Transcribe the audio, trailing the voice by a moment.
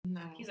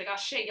like, oh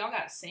shit, y'all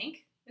got a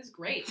sink? It's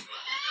great.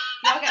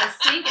 Y'all got a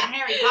sink and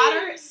Harry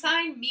Potter?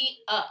 Sign me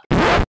up.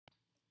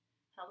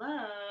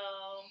 Hello.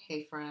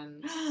 Hey,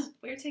 friends.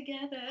 We're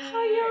together.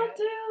 How y'all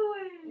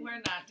doing? We're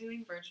not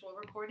doing virtual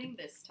recording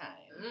this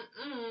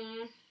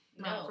time.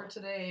 Not for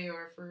today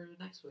or for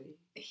next week.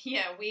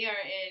 Yeah, we are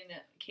in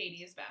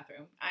Katie's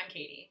bathroom. I'm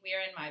Katie. We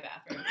are in my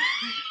bathroom.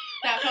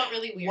 That felt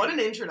really weird. What an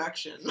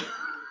introduction.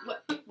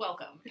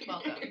 Welcome.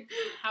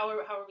 How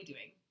are we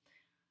doing?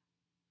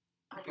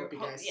 Hope you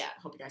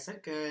guys are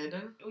good.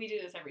 We do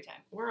this every time.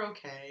 We're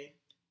okay.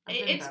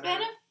 It's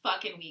been a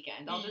fucking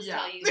weekend. I'll just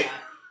tell you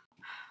that.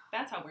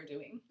 That's how we're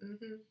doing.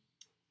 Mm-hmm.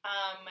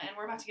 And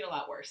we're about to get a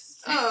lot worse.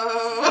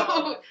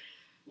 Oh.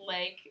 So,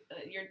 like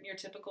your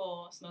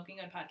typical Smoking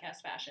Gun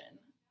podcast fashion.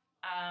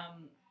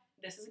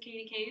 This is a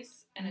Katie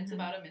case, and it's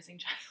about a missing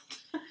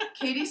child.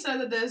 Katie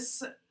said that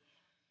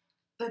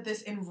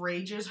this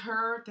enrages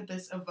her, that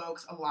this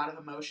evokes a lot of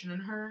emotion in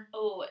her.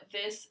 Oh,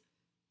 this.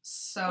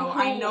 So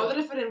I know that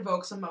if it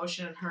invokes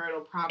emotion in her,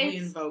 it'll probably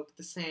invoke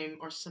the same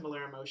or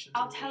similar emotions.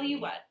 I'll tell you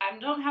what. I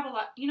don't have a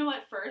lot. You know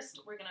what? First,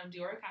 we're going to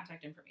do our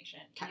contact information.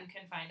 Okay. You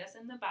can find us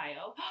in the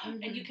bio.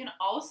 And you can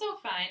also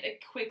find a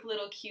quick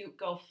little cute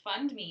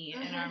GoFundMe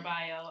in our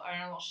bio, or in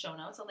our little show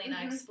notes. Elena,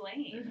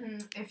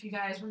 explain. If you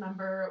guys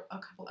remember a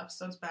couple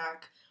episodes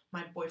back,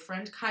 my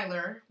boyfriend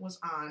Kyler was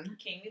on.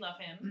 King, we love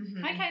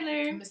him. Hi,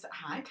 Kyler.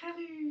 Hi,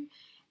 Kyler.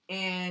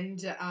 And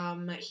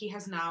he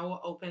has now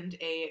opened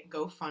a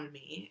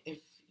GoFundMe. If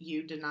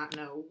you did not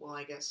know, well,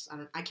 I guess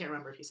I can't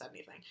remember if he said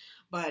anything,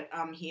 but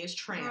he is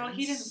trans. Girl,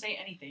 he didn't say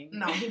anything.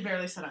 No, he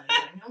barely said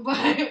anything.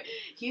 But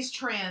he's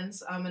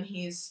trans, and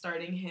he's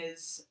starting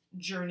his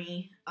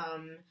journey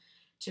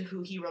to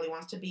who he really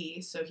wants to be.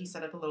 So he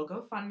set up a little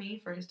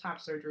GoFundMe for his top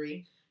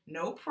surgery.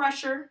 No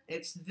pressure.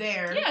 It's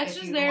there. Yeah, it's if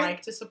just you'd there.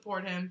 like to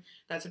support him,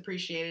 that's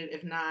appreciated.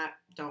 If not,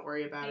 don't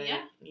worry about it.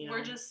 Yeah, you know.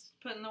 We're just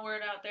putting the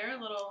word out there a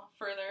little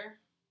further,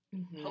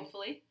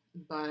 hopefully.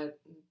 But,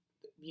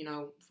 you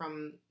know,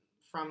 from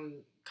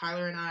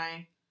Kyler and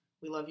I,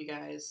 we love you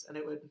guys, and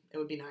it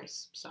would be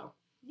nice. So,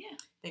 yeah.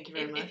 Thank you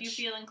very much. If you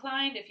feel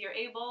inclined, if you're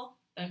able,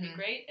 that'd be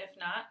great. If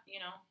not, you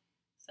know,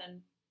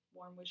 send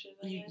warm wishes,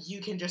 I guess.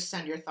 You can just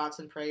send your thoughts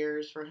and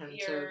prayers for him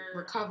to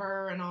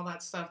recover and all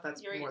that stuff.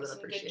 That's more than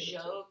appreciated.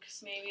 Some good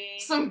jokes, maybe.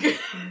 Some good.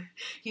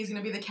 He's going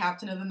to be the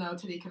captain of the No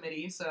Titty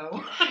Committee,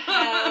 so.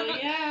 Hell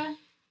yeah.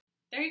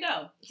 There you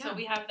go. Yeah. So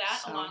we have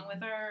that along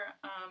with our.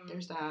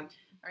 There's that.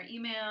 Our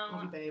email.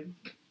 Love you, babe.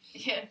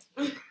 Yeah.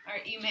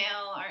 Our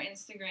email, our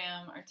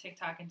Instagram, our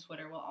TikTok, and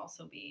Twitter will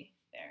also be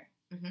there.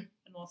 And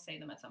we'll say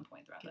them at some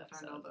point throughout the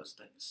episode. Find all those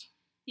things.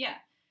 Yeah.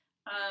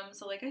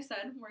 So like I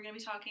said, we're going to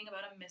be talking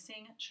about a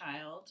missing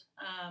child.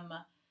 I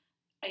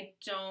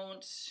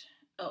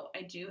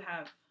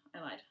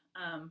lied.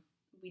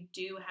 We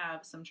do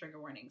have some trigger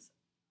warnings.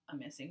 A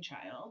missing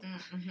child.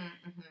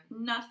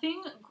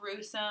 Nothing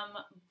gruesome,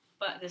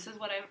 but this is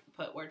what I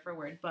put word for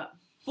word, but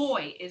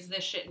boy, is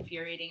this shit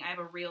infuriating. I have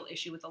a real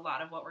issue with a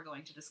lot of what we're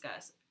going to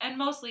discuss, and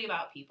mostly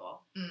about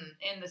people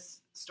in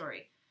this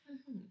story.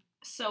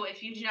 So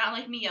if you do not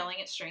like me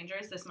yelling at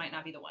strangers, this might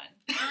not be the one.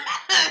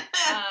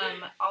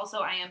 Also,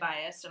 I am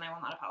biased, and I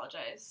will not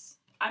apologize.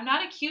 I'm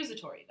not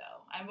accusatory,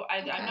 though.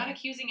 I'm not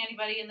accusing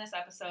anybody in this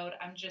episode.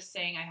 I'm just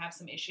saying I have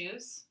some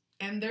issues.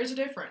 And there's a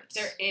difference.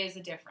 There is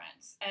a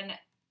difference. And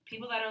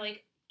people that are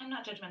like, I'm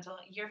not judgmental,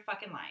 you're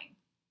fucking lying.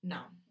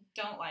 No.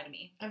 Don't lie to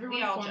me.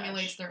 Everyone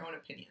formulates their own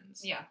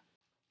opinions. Yeah.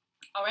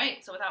 All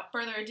right, so without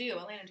further ado,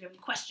 Elena, do you have any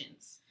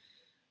questions?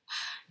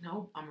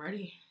 No, I'm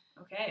ready.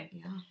 Okay.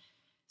 Yeah.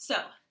 So,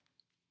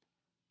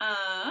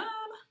 I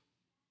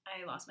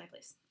lost my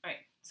place. All right.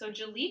 So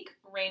Jaliek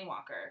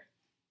Rainwalker.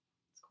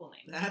 It's a cool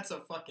name. That's a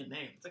fucking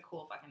name. It's a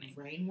cool fucking name.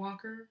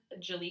 Rainwalker?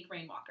 Jaliek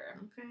Rainwalker.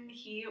 Okay.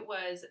 He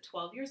was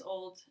 12 years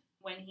old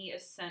when he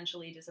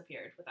essentially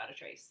disappeared without a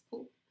trace.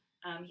 Cool.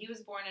 He was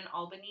born in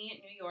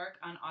Albany, New York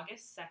on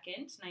August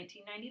 2nd,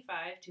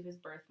 1995 to his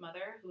birth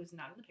mother, who is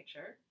not in the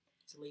picture.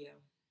 It's Leo.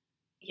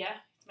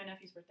 Yeah, it's my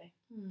nephew's birthday.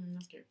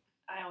 That's cute.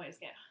 I always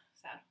get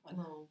sad when...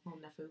 Little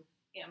nephew.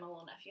 Yeah, my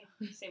little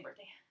nephew. Same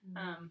birthday.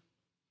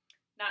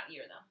 Not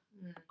year,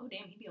 though. Oh,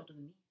 damn, he'd be older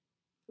than me.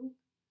 Ooh.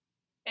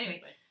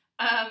 Anyway.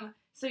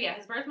 So yeah,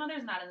 his birth mother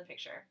is not in the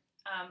picture.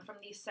 From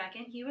the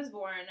second he was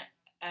born,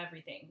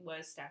 everything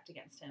was stacked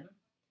against him.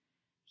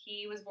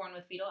 He was born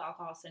with fetal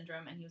alcohol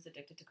syndrome, and he was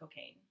addicted to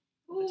cocaine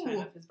at the time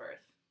of his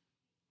birth.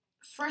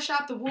 Fresh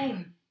out the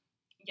womb.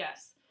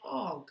 Yes.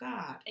 Oh,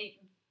 God.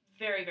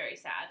 Very, very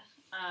sad.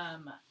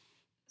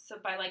 So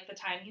by like the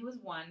time he was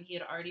 1, he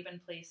had already been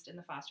placed in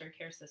the foster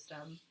care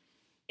system.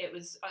 It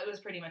was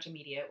pretty much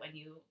immediate when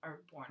you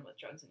are born with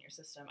drugs in your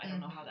system. I don't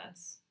know how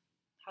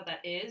that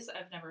is.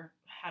 I've never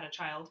had a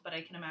child, but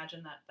I can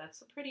imagine that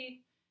that's a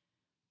pretty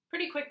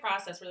quick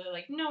process where they're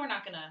like, no, we're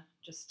not gonna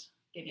just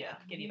give you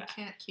back. You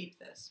can't keep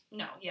this.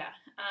 No, yeah.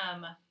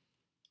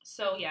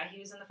 So yeah, he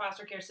was in the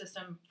foster care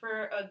system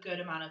for a good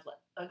amount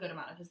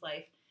of his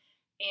life,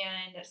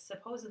 and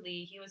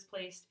supposedly he was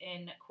placed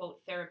in, quote,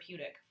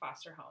 therapeutic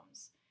foster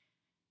homes.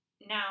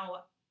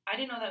 Now, I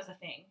didn't know that was a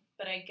thing,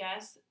 but I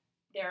guess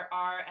there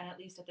are, and at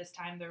least at this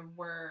time, there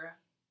were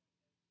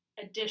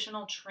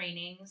additional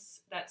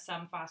trainings that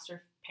some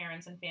foster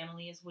parents and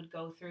families would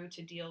go through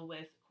to deal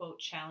with, quote,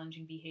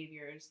 challenging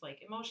behaviors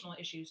like emotional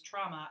issues,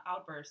 trauma,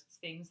 outbursts,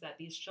 things that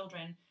these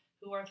children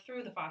who are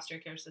through the foster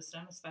care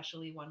system,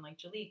 especially one like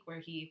Jaliek, where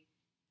he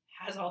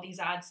has all these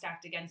odds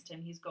stacked against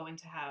him, he's going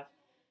to have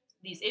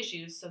these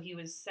issues. So he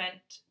was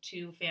sent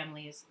to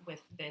families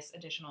with this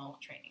additional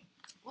training.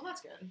 Well,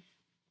 that's good.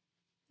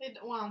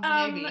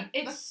 Maybe.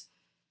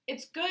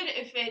 It's good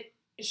if it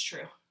is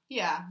true.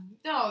 Yeah.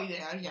 Oh,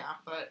 yeah.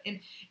 But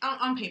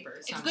on paper,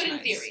 it's good in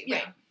theory,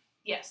 right?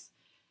 Yes.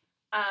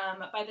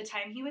 By the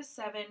time he was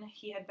 7,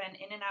 he had been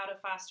in and out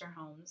of foster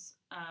homes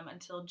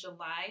until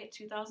July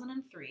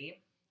 2003,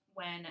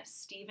 when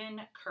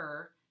Stephen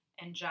Kerr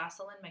and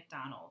Jocelyn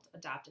McDonald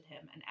adopted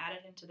him and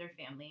added him to their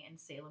family in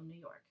Salem, New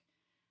York.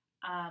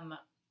 I'm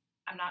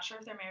not sure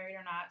if they're married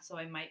or not, so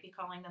I might be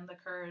calling them the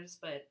Kerrs,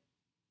 but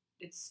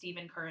it's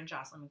Stephen Kerr and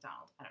Jocelyn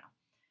McDonald. I don't know.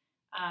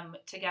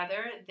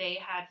 Together, they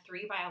had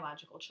 3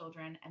 biological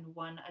children and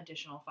 1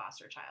 additional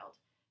foster child.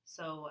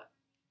 So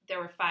there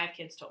were 5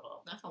 kids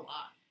total. That's a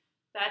lot.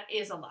 That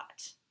is a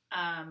lot.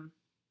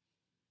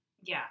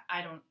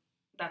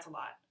 That's a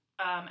lot.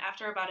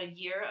 After about a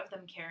year of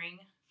them caring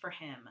for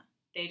him,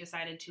 they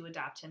decided to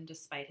adopt him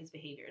despite his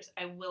behaviors.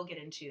 I will get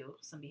into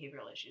some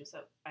behavioral issues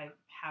that I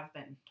have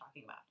been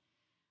talking about.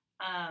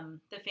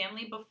 The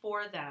family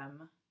before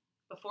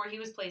he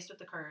was placed with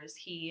the Kerrs,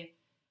 he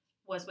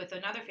was with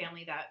another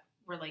family that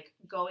were like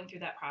going through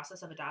that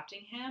process of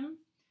adopting him,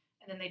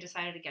 and then they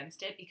decided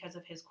against it because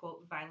of his,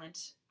 quote,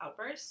 violent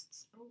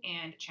outbursts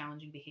and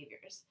challenging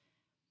behaviors.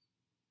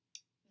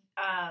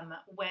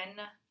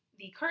 When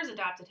the Kerrs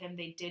adopted him,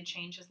 they did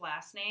change his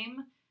last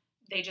name.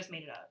 They just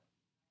made it up,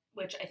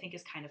 which I think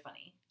is kind of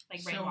funny.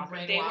 Like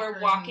Rainwalker. They were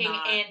walking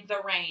in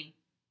the rain,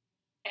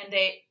 and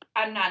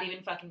I'm not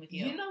even fucking with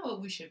you. You know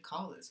what we should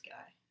call this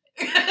guy?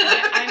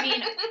 I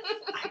mean,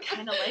 I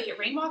kind of like it.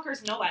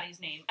 Rainwalker's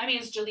nobody's name. I mean,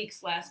 it's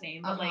Jaliek's last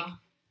name, but like,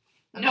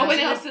 no one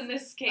else in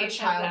this case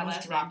has that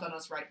last name. Dropped on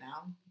us right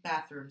now.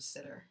 Bathroom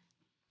sitter.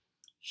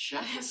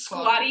 Shut the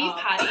Squatty fuck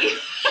up. Potty.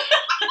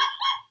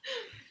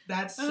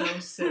 That's so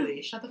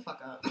silly. Shut the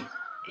fuck up.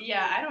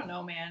 Yeah, I don't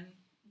know, man.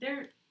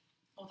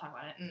 We'll talk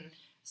about it.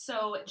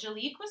 So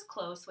Jaliek was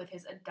close with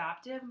his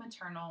adoptive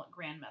maternal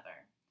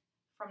grandmother.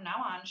 From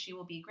now on, she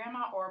will be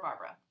Grandma or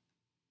Barbara.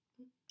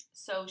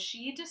 So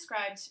she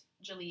described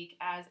Jaliek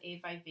as a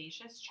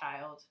vivacious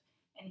child,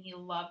 and he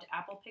loved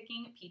apple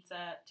picking,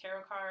 pizza,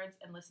 tarot cards,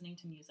 and listening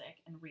to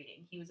music and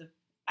reading. He was an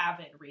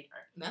avid reader.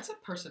 That's a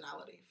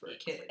personality for a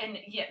kid. And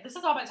yeah, this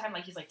is all by the time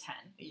like he's like 10.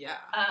 Yeah.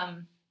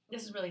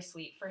 This is really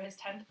sweet. For his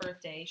 10th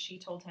birthday, she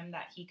told him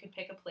that he could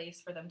pick a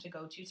place for them to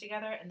go to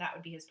together, and that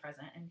would be his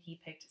present, and he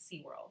picked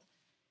SeaWorld.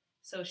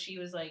 So she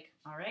was like,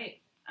 all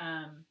right,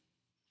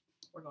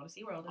 we're going to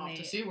SeaWorld. Off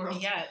to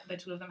SeaWorld. Yeah, the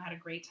 2 of them had a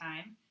great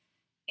time.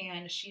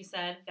 And she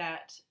said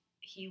that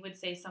he would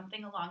say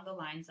something along the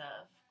lines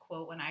of,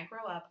 quote, when I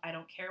grow up, I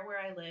don't care where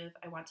I live.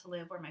 I want to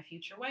live where my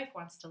future wife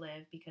wants to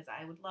live because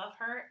I would love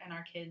her and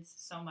our kids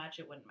so much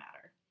it wouldn't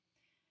matter.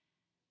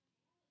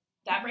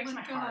 That breaks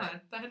my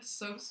heart. That's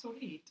so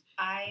sweet.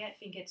 I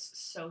think it's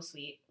so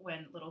sweet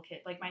when little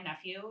kids, like my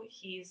nephew,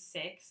 he's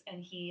 6,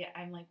 and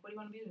I'm like, what do you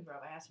want to be when you grow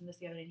up? I asked him this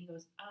the other day, and he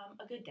goes,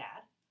 a good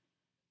dad.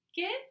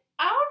 Get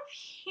out of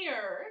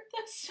here.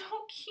 That's so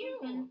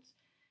cute. Mm-hmm.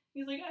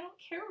 He's like, I don't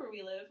care where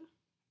we live.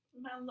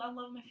 I love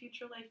my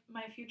future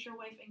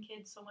wife and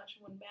kids so much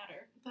it wouldn't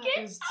matter.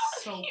 That is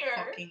so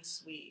fucking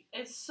sweet.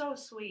 It's so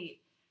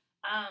sweet.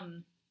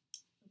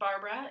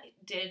 Barbara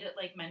did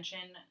like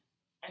mention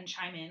and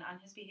chime in on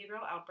his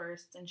behavioral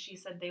outbursts, and she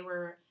said they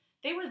were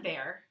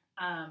there,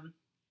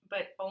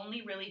 but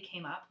only really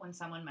came up when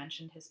someone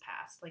mentioned his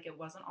past. Like, it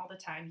wasn't all the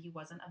time. He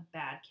wasn't a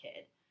bad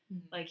kid.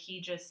 Mm-hmm. Like,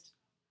 he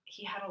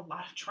had a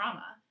lot of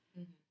trauma.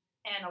 Mm-hmm.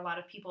 And a lot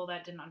of people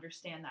that didn't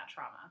understand that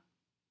trauma.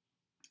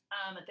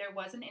 There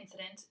was an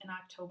incident in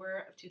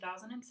October of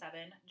 2007.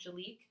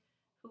 Jaliek,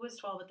 who was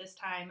 12 at this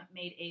time,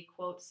 made a,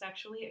 quote,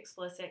 sexually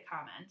explicit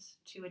comment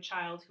to a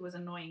child who was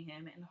annoying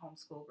him in the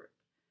homeschool group.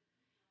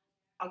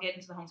 I'll get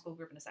into the homeschool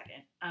group in a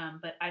second.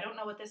 But I don't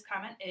know what this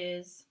comment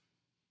is.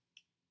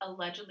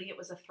 Allegedly, it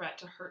was a threat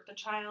to hurt the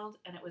child,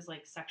 and it was,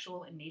 like,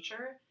 sexual in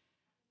nature.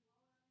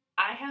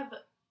 I have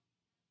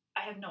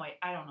no idea.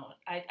 I don't know.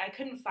 I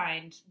couldn't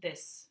find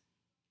this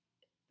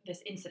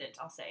incident,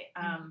 I'll say.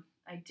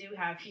 I do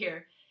have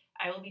here,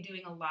 I will be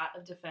doing a lot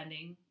of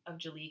defending of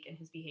Jaliek and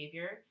his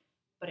behavior,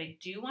 but I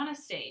do want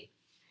to state,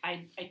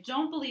 I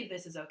don't believe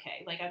this is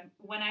okay. Like,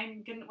 when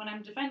I'm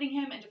defending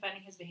him and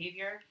defending his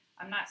behavior,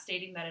 I'm not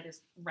stating that it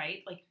is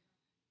right. Like,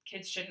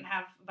 kids shouldn't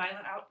have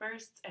violent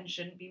outbursts and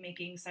shouldn't be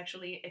making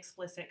sexually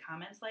explicit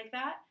comments like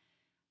that,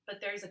 but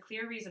there's a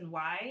clear reason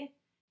why,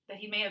 that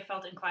he may have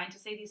felt inclined to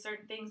say these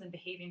certain things and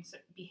behave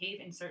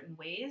in certain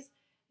ways,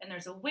 and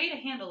there's a way to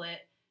handle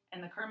it.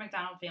 And the Kerr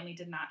McDonald family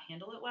did not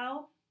handle it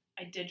well.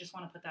 I did just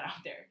want to put that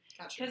out there.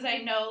 Because I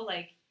know,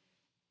 like,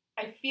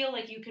 I feel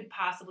like you could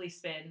possibly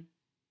spin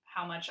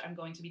how much I'm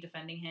going to be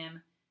defending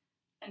him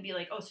and be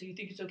like, oh, so you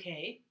think it's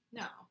okay?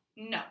 No.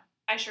 No,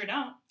 I sure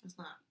don't.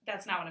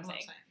 That's not what I'm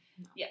saying.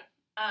 No. Yeah.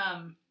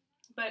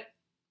 But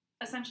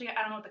essentially,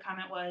 I don't know what the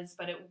comment was,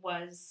 but it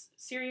was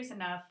serious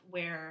enough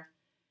where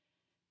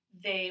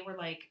they were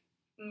like,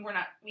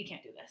 we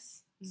can't do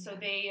this. Okay. So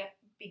they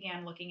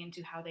began looking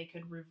into how they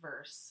could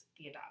reverse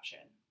the adoption.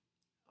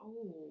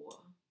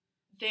 Oh.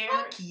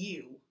 Fuck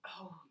you.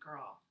 Oh,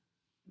 girl.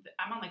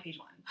 I'm on like page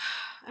 1.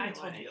 Anyway. I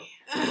told you.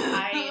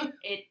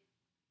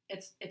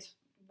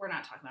 We're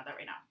not talking about that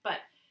right now. But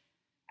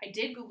I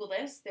did Google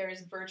this. There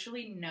is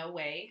virtually no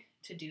way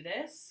to do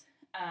this.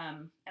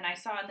 And I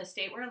saw in the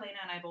state where Elena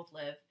and I both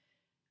live,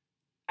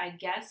 I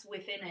guess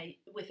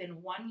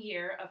within 1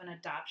 year of an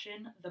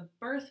adoption, the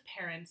birth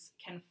parents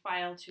can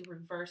file to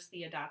reverse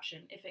the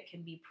adoption if it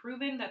can be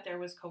proven that there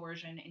was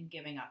coercion in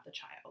giving up the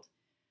child.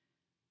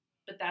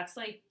 But that's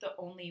like the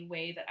only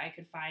way that I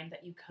could find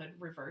that you could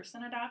reverse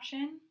an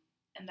adoption,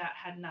 and that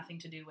had nothing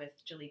to do with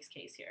Jaliek's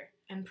case here.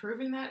 And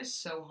proving that is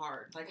so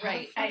hard. Like,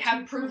 right, I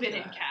have proven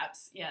in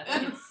caps. Yeah,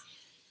 like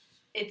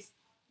it's.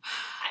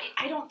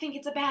 I don't think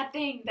it's a bad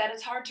thing that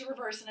it's hard to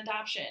reverse an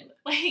adoption.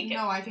 Like,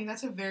 no, I think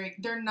that's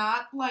they're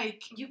not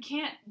like you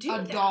can't do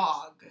a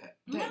dog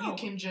that you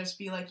can just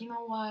be like, you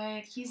know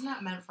what, he's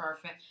not meant for our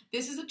family.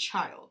 This is a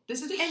child.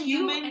 This is a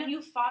human and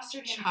you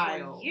fostered him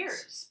for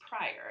years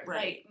prior. Right.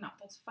 Like, no,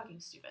 that's fucking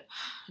stupid.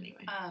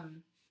 Anyway.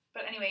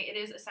 But anyway, it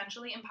is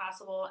essentially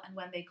impossible. And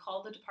when they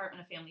called the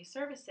Department of Family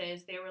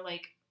Services, they were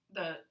like,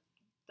 the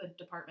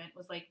department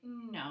was like,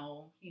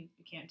 no, you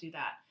can't do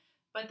that.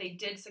 But they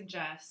did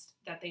suggest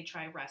that they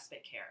try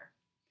respite care.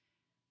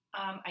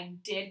 I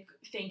did.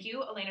 Thank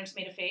you. Elena just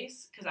made a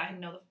face because I had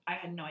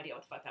no idea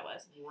what the fuck that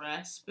was.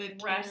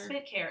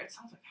 Respite care. It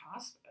sounds like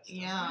hospice.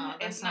 Yeah,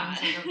 it sounds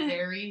like a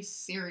very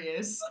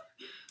serious.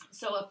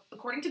 So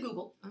according to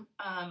Google,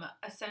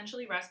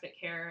 essentially respite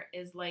care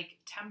is like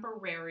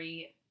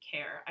temporary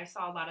care. I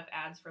saw a lot of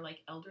ads for like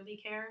elderly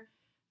care,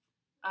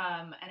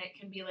 and it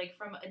can be like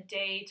from a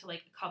day to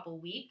like a couple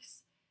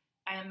weeks.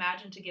 I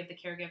imagine to give the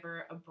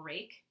caregiver a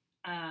break.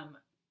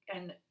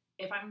 And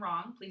if I'm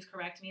wrong, please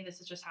correct me. This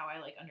is just how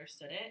I like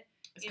understood it.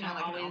 It's kind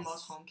of like an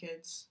Almost Home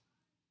Kids.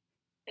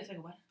 It's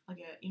like what? Like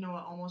you know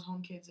what Almost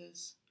Home Kids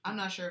is? I'm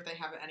not sure if they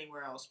have it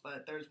anywhere else,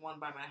 but there's one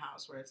by my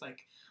house where it's like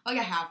a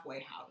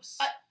halfway house.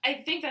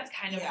 I think that's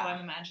kind of how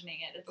I'm imagining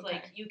it. It's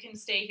like you can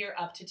stay here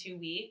up to 2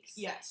 weeks.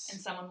 Yes.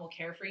 And someone will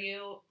care for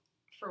you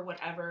for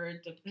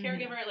whatever the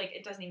caregiver. Like,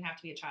 it doesn't even have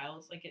to be a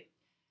child. Like, it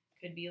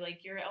could be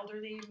like your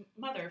elderly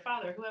mother,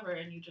 father, whoever,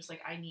 and you just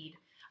like, I need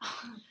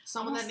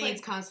someone that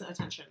needs constant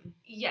attention.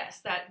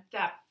 Yes, that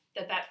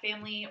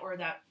family or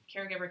that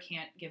caregiver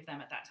can't give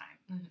them at that time.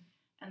 Mm-hmm.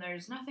 And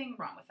there's nothing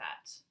wrong with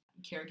that.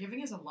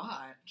 Caregiving is a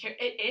lot.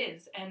 It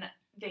is, and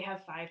they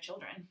have 5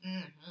 children.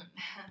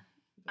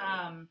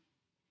 Mm-hmm.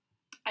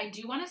 I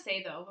do want to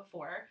say, though,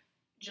 before,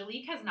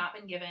 Jaliek has not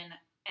been given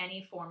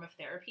any form of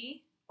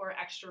therapy or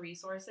extra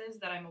resources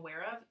that I'm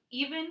aware of,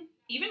 even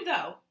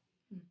though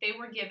they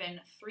were given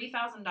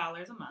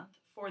 $3,000 a month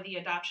for the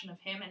adoption of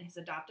him and his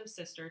adoptive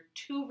sister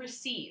to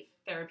receive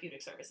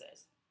therapeutic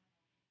services.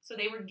 So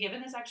they were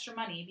given this extra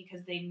money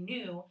because they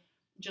knew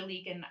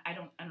Jaliek, and I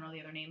don't know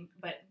the other name,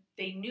 but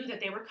they knew that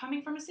they were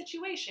coming from a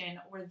situation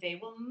where they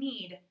will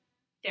need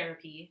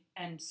therapy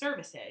and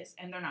services,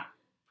 and they're not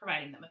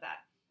providing them with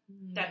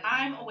that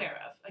I'm aware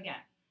of, again.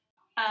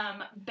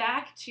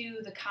 Back to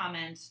the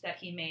comment that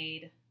he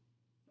made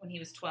when he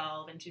was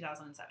 12 in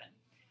 2007.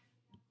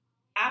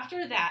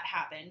 After that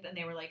happened, and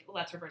they were like,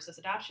 let's reverse this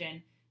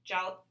adoption,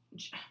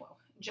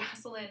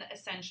 Jocelyn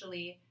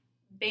essentially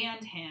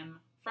banned him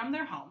from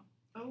their home,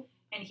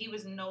 and he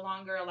was no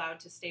longer allowed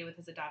to stay with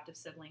his adoptive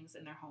siblings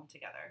in their home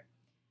together.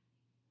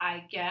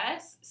 I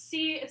guess,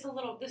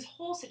 this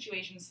whole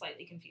situation is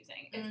slightly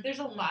confusing. There's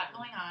a lot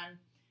going on,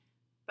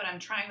 but I'm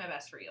trying my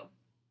best for you.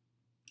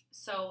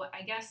 So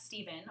I guess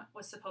Steven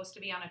was supposed to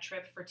be on a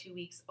trip for 2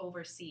 weeks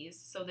overseas,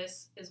 so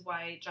this is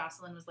why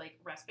Jocelyn was like,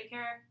 respite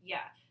care? Yeah.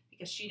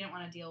 Because she didn't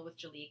want to deal with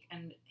Jaliek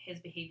and his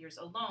behaviors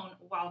alone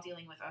while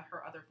dealing with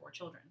her other 4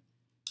 children.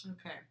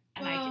 Okay.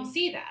 And I can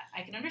see that.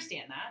 I can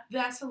understand that.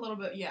 That's a little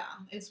bit, yeah.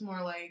 It's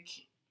more like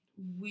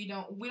we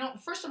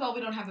don't, first of all,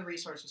 we don't have the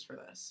resources for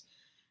this.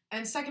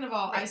 And second of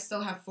all, I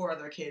still have 4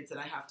 other kids that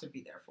I have to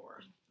be there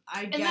for.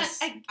 I guess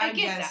I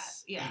get that.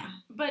 Yeah.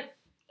 But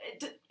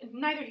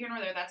neither here nor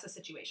there, that's the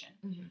situation.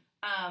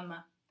 Mm-hmm.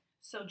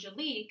 So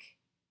Jaliek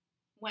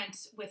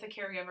went with a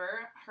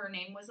caregiver. Her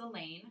name was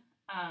Elaine.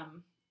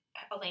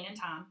 Elaine and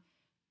Tom,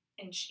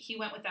 and he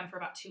went with them for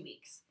about 2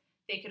 weeks.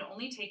 They could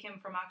only take him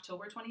from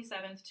October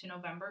 27th to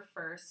November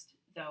 1st,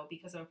 though,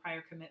 because of a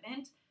prior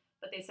commitment,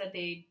 but they said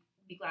they'd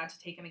be glad to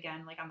take him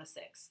again, like on the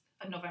 6th,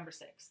 November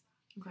 6th.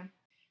 Okay.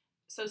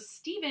 So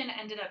Steven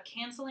ended up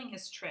canceling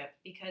his trip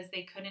because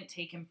they couldn't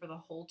take him for the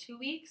whole 2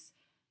 weeks,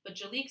 but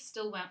Jaliek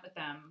still went with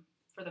them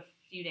for the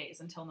few days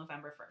until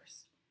November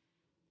 1st.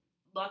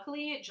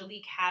 Luckily,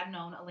 Jaliek had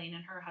known Elaine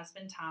and her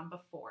husband, Tom,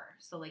 before,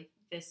 so like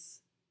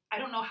this... I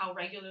don't know how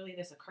regularly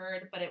this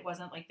occurred, but it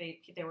wasn't like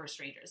they were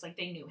strangers. Like,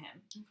 they knew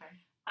him. Okay.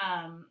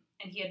 And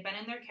he had been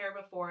in their care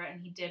before,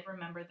 and he did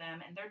remember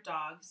them and their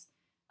dogs.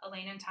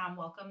 Elaine and Tom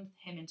welcomed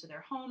him into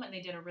their home, and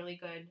they did a really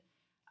good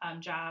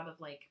job of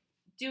like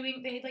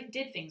they like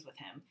did things with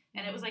him.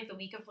 And it was like the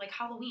week of like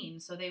Halloween,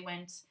 so they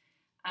went,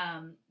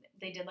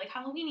 they did like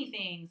Halloweeny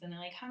things, and they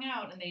like hung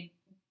out, and they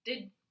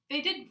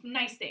did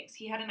nice things.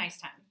 He had a nice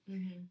time.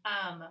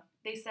 Mm-hmm.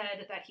 They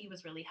said that he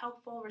was really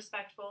helpful,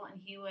 respectful,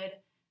 and he would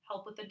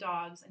help with the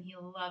dogs, and he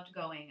loved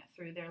going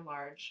through their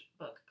large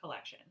book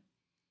collection.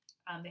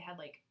 They had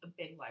like a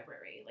big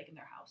library like in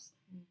their house.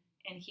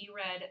 And he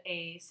read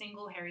a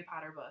single Harry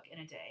Potter book in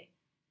a day.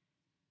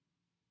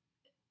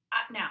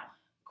 Now,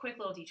 quick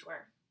little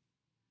detour.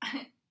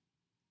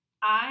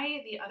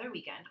 The other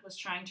weekend, was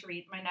trying to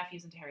read. My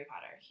nephew's into Harry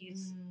Potter.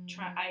 He's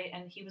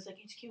and he was like,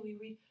 "Hey, Jaliek, will you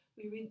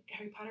read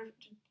Harry Potter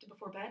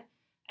before bed?"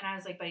 And I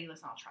was like, "Buddy,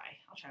 listen, I'll try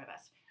my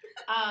best."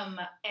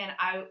 And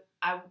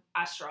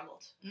I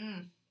struggled.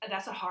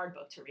 That's a hard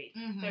book to read.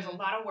 Mm-hmm. There's a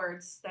lot of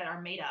words that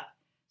are made up.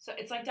 So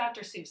it's like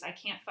Dr. Seuss. I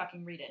can't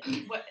fucking read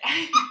it. What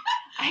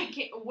I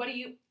can't. What do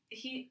you?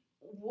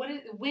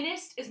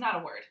 Winnest is not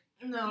a word.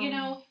 No. You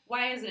know,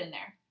 why is it in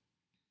there?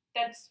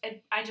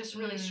 I just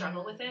really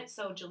struggle with it.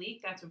 So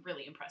Jaliek, that's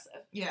really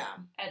impressive. Yeah.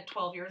 At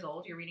 12 years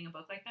old, you're reading a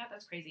book like that.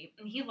 That's crazy.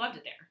 And he loved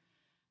it there.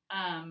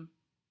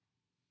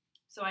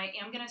 So I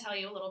am going to tell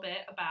you a little bit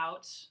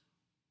about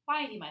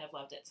why he might have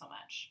loved it so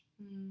much.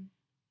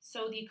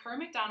 So the Kerr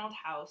McDonald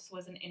house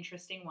was an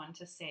interesting one,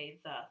 to say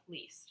the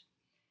least.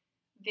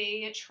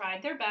 They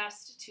tried their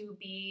best to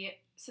be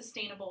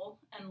sustainable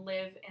and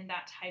live in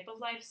that type of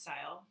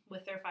lifestyle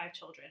with their 5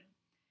 children.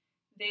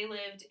 They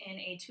lived in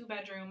a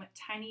 2-bedroom,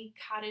 tiny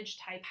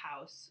cottage-type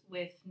house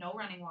with no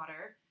running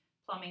water,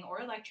 plumbing,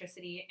 or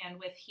electricity, and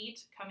with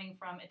heat coming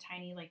from a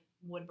tiny, like,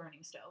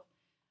 wood-burning stove.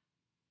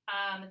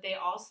 They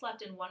all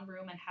slept in one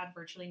room and had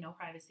virtually no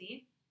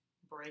privacy.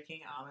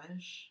 Breaking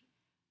Amish.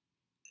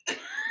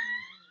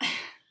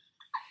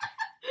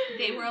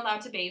 They were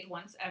allowed to bathe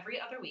once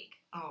every other week.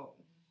 Oh.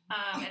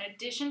 In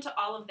addition to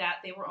all of that,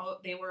 they were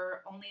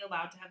only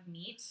allowed to have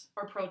meat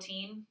or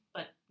protein,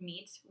 but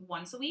meat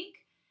once a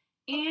week.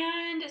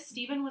 And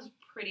Stephen was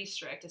pretty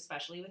strict,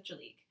 especially with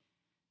Jaliek.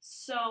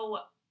 So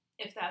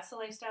if that's the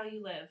lifestyle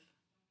you live,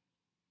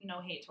 no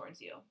hate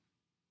towards you.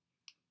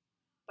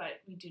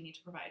 But we do need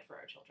to provide for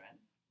our children.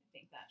 I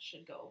think that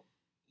should go.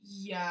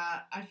 Yeah,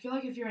 I feel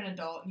like if you're an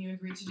adult and you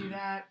agree to do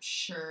that,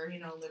 sure,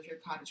 live your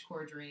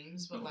cottagecore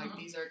dreams, but, like,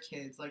 these are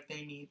kids, like,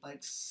 they need, like,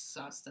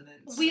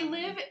 sustenance. We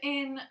live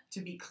in to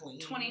be clean.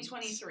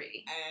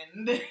 2023.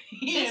 And,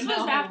 this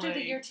was after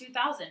the year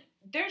 2000.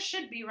 There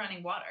should be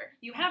running water.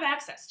 You have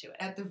access to it.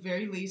 At the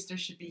very least, there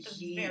should be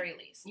heat. At the very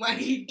least. Like.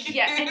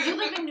 Yeah, and you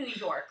live in New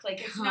York.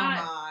 Like, it's Come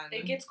not. on.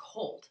 It gets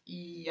cold.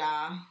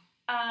 Yeah.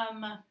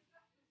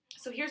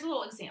 So here's a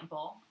little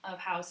example of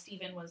how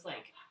Stephen was,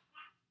 like,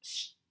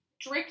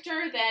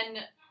 stricter than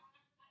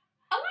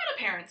a lot of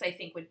parents, I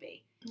think, would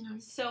be. Mm-hmm.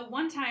 So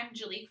one time,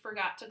 Jaliek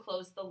forgot to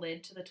close the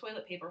lid to the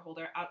toilet paper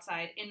holder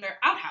outside in their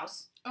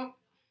outhouse. Oh.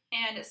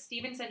 And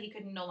Stephen said he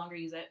could no longer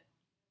use it.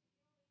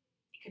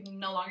 He could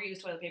no longer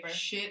use toilet paper.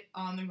 Shit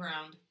on the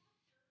ground.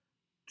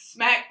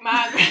 Smack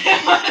my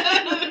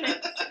grandma.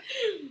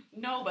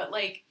 No, but,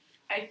 like,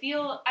 I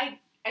feel, I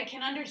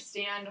can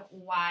understand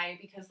why,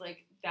 because,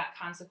 like, that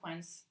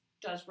consequence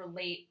does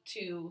relate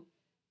to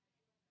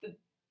the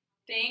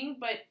thing,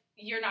 but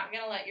you're not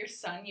going to let your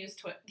son use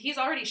he's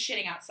already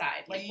shitting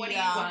outside. Like, what do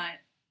you want?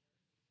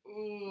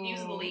 Ooh.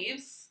 Use the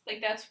leaves?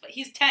 Like,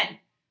 he's 10.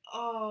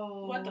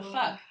 Oh. What the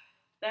fuck?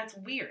 That's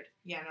weird.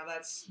 Yeah, no,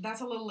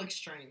 that's a little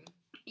extreme.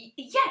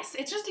 Yes,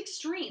 it's just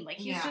extreme. Like,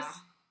 he's just,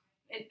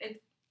 it's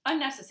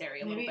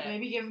unnecessary a little bit.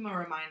 Maybe give him a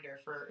reminder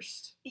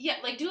first. Yeah,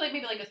 like, do, like,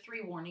 maybe, like, a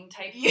 3 warning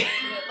type thing. Yeah.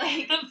 But,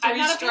 like, 3 I'm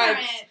not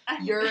strikes. a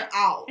parent. You're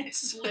out.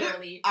 It's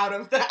literally. Out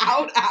of the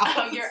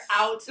outhouse. You're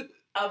out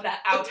of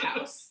that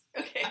outhouse.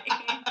 Okay.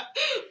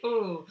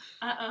 Ooh.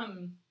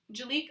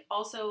 Jaliek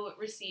also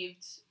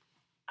received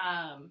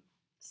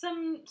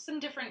some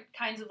different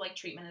kinds of, like,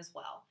 treatment as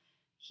well.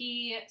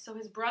 So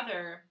his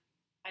brother,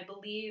 I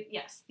believe,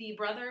 yes, the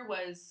brother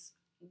was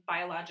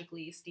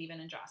biologically Stephen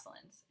and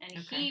Jocelyn's, and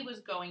he was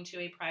going to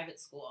a private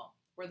school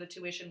where the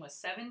tuition was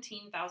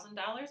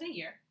 $17,000 a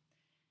year.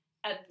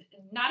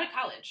 Not a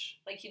college.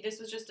 Like, this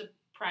was just a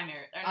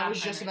primary. I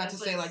was just about to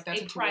say, like,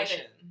 that's a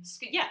tuition.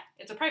 Yeah,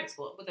 it's a private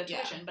school with a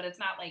tuition, but it's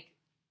not, like,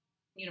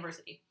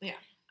 university. Yeah.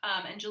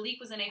 And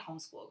Jaliek was in a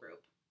homeschool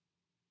group.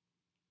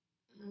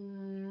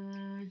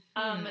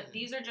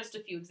 These are just a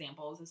few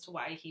examples as to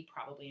why he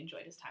probably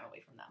enjoyed his time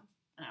away from them,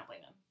 and I don't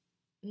blame him.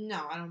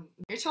 No, I don't.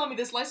 You're telling me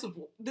this light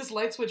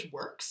switch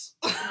works?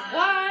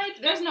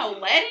 What? There's no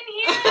lead in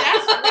here?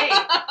 That's great.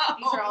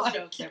 These are all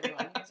jokes,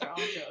 everyone. These are all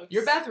jokes.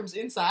 Your bathroom's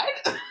inside?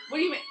 What do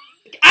you mean?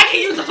 I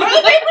can use the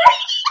toilet paper?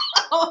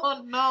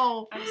 Oh,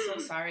 no. I'm so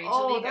sorry.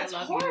 Oh, Jaliek, that's I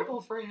love horrible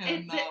you. for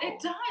him, though.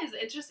 It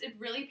does. It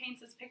really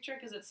paints this picture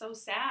because it's so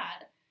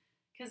sad.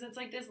 Because it's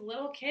like this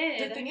little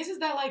kid. The thing is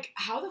that, like,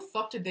 how the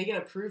fuck did they get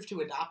approved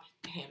to adopt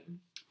him?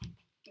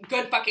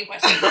 Good fucking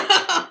question.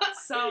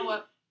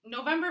 So,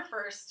 November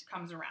 1st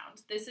comes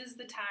around. This is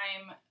the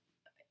time,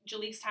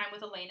 Jaliek's time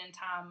with Elaine and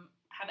Tom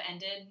have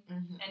ended,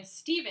 and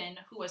Steven,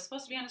 who was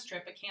supposed to be on his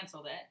trip but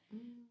canceled it,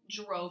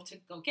 drove to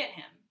go get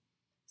him.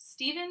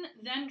 Steven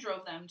then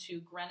drove them to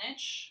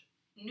Greenwich,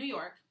 New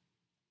York.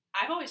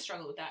 I've always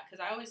struggled with that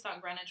because I always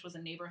thought Greenwich was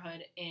a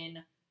neighborhood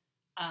in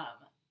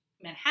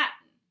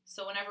Manhattan.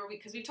 So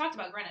because we've talked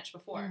about Greenwich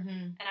before,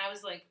 and I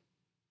was like,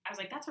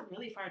 that's a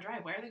really far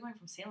drive. Why are they going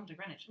from Salem to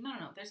Greenwich?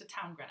 No, there's a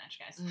town Greenwich,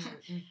 guys.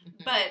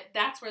 But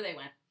that's where they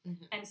went.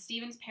 And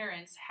Steven's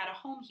parents had a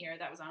home here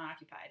that was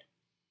unoccupied.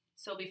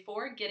 So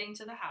before getting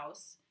to the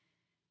house,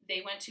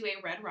 they went to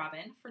a Red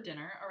Robin for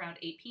dinner around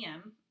 8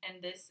 p.m.,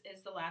 and this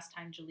is the last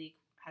time Jaliek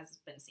has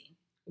been seen.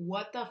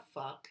 What the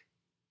fuck?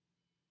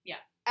 Yeah.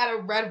 At a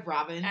Red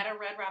Robin? At a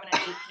Red Robin at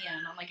 8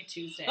 p.m. on, like, a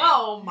Tuesday.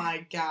 Oh,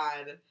 my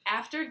God.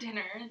 After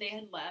dinner, they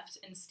had left,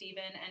 and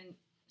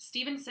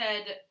Steven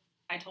said,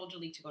 I told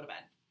Jaliek to go to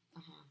bed.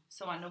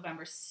 So on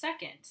November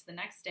 2nd, the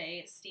next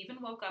day,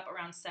 Steven woke up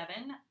around 7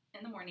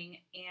 in the morning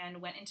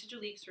and went into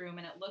Jaliek's room,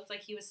 and it looked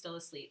like he was still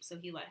asleep. So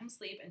he let him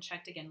sleep and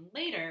checked again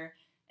later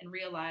and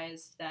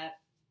realized that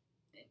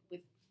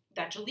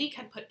Jaliek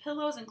had put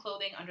pillows and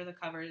clothing under the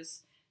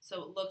covers,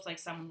 so it looked like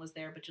someone was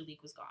there, but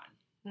Jaliek was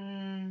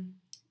gone.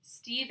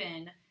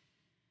 Steven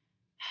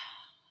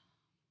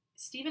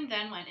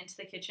then went into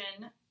the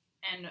kitchen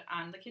and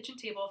on the kitchen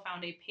table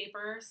found a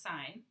paper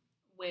sign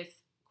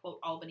with, quote,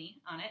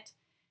 Albany on it,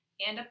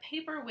 and a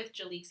paper with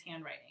Jaliek's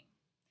handwriting.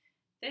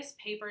 This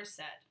paper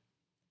said,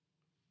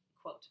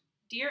 quote,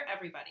 Dear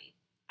everybody,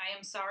 I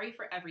am sorry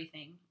for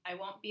everything. I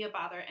won't be a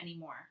bother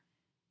anymore.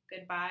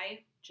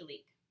 Goodbye,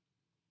 Jaliek.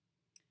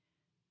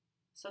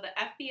 So the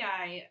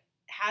FBI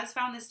has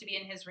found this to be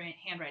in his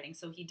handwriting,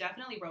 so he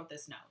definitely wrote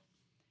this note.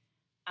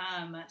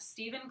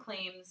 Steven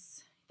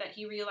claims that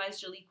he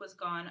realized Jaliek was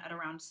gone at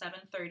around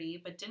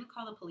 7:30, but didn't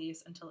call the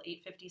police until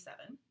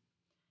 8:57.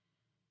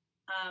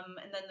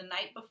 And then the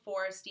night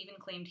before, Steven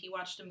claimed he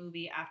watched a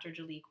movie after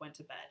Jaliek went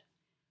to bed.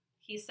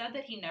 He said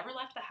that he never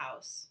left the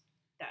house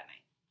that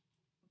night.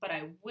 But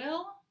I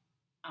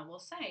will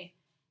say,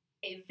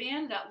 a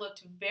van that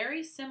looked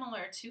very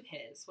similar to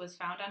his was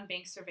found on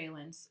bank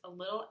surveillance a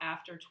little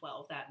after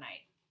 12 that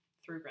night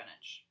through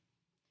Greenwich.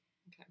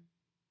 Okay.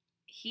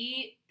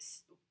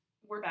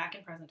 We're back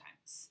in present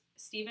times.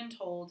 Steven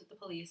told the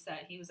police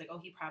that he was like,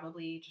 he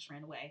probably just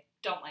ran away.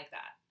 Don't like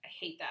that. I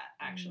hate that,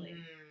 actually.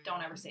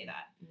 Don't ever say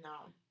that.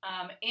 No.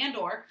 And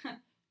or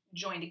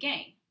joined a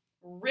gang.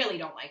 Really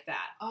don't like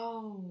that.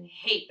 Oh.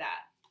 Hate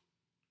that.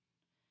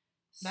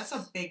 That's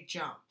a big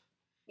jump.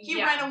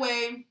 He ran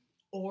away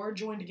or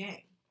joined a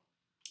gang.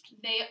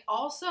 They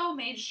also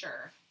made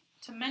sure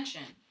to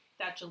mention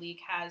that Jaliek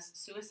has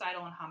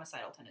suicidal and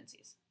homicidal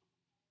tendencies.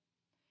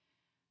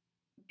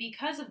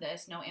 Because of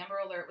this, no Amber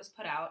Alert was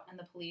put out, and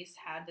the police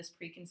had this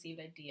preconceived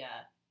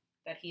idea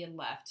that he had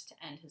left to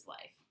end his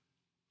life.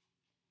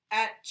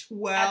 At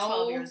 12? At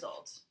 12 years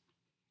old.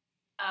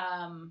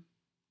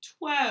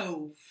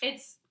 12.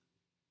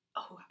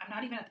 I'm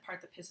not even at the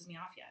part that pisses me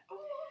off yet.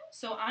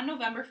 So on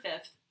November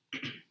 5th,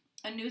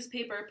 a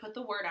newspaper put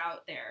the word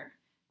out there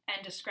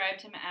and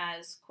described him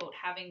as, quote,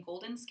 having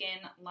golden skin,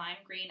 lime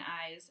green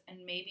eyes,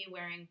 and maybe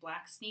wearing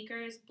black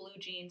sneakers, blue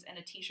jeans, and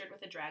a t-shirt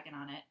with a dragon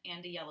on it,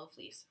 and a yellow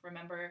fleece.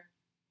 Remember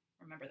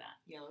that.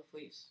 Yellow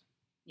fleece.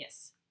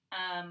 Yes.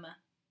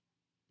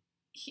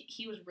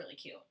 He was really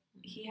cute.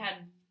 He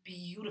had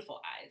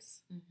beautiful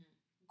eyes.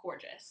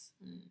 Gorgeous.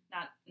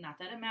 Not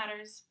that it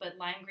matters, but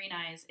lime green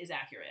eyes is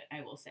accurate,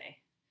 I will say.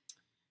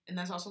 And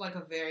that's also like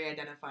a very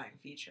identifying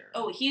feature.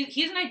 Oh,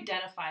 he's an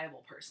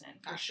identifiable person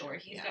for sure.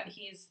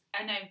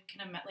 And I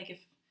can imagine, like,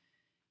 if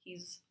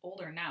he's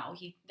older now,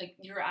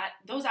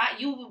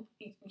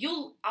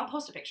 I'll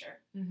post a picture.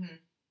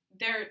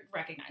 They're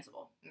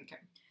recognizable.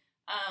 Okay.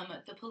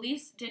 The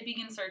police did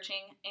begin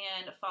searching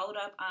and followed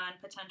up on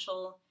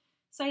potential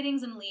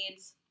sightings and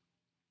leads.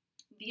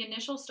 The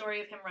initial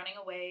story of him running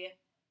away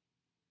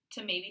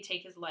to maybe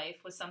take his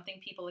life was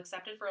something people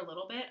accepted for a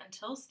little bit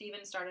until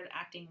Steven started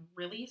acting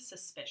really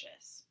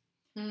suspicious.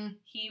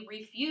 He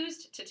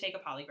refused to take a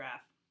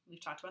polygraph.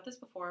 We've talked about this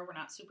before.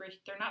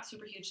 They're not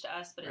super huge to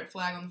us, but red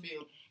flag on the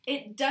field.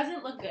 It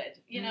doesn't look good,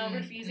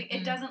 refusing.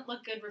 It doesn't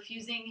look good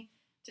refusing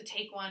to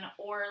take one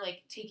or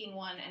like taking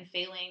one and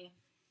failing.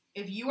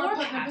 If you are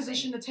put in a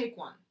position to take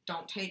one,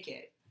 don't take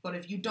it. But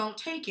if you don't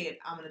take it,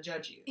 I'm going to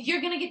judge you.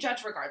 You're going to get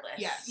judged regardless.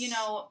 Yes.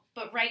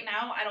 But right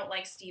now, I don't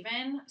like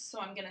Steven, so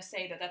I'm going to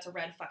say that that's a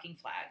red fucking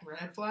flag.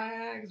 Red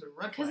flags or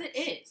red flags. Because it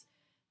is.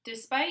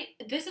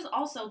 This is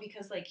also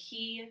because, like,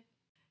 he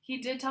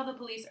did tell the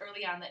police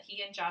early on that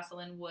he and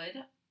Jocelyn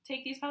would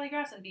take these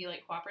polygraphs and be,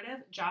 like,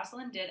 cooperative.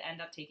 Jocelyn did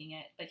end up taking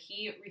it, but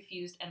he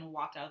refused and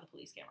walked out of the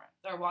police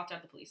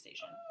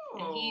station. Oh.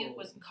 And he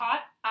was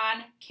caught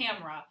on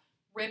camera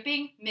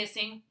ripping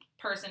missing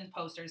person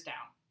posters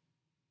down.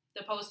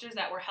 The posters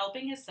that were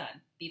helping his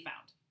son be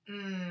found.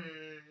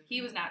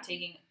 He was not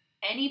taking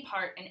any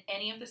part in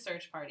any of the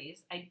search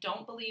parties. I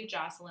don't believe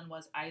Jocelyn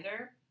was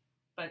either,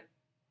 but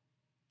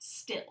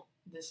still.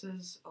 This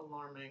is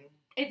alarming.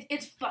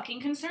 It's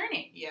fucking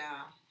concerning.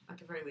 Yeah, at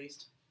the very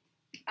least.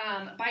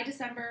 By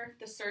December,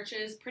 the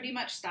searches pretty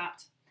much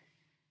stopped.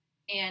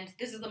 And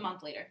this is a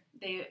month later.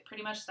 They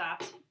pretty much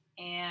stopped,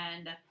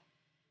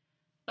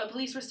 but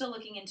police were still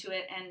looking into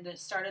it and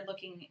started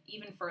looking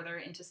even further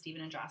into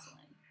Stephen and Jocelyn.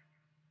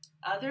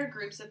 Other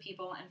groups of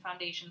people and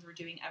foundations were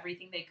doing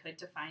everything they could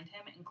to find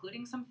him,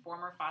 including some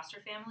former foster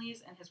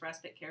families and his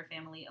respite care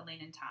family,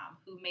 Elaine and Tom,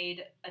 who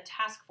made a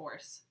task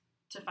force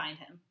to find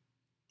him.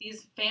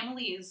 These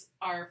families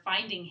are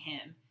finding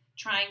him,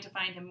 trying to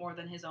find him more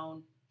than his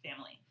own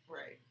family.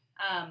 Right.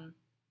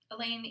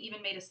 Elaine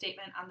even made a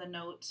statement on the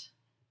note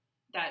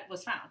that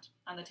was found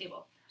on the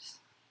table.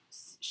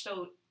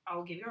 So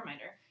I'll give you a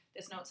reminder.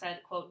 This note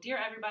said, quote, "Dear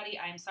everybody,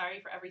 I am sorry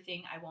for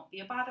everything. I won't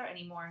be a bother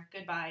anymore.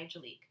 Goodbye,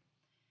 Jaliek."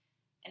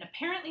 And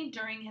apparently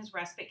during his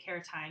respite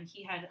care time,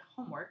 he had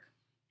homework,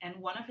 and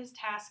one of his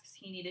tasks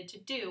he needed to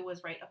do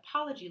was write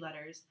apology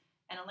letters.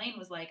 And Elaine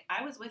was like,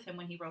 "I was with him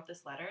when he wrote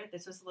this letter.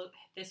 This was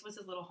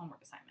his little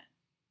homework assignment."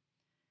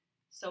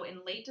 So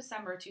in late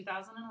December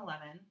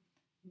 2011,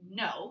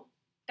 no,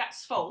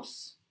 that's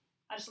false.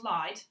 I just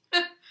lied.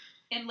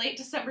 In late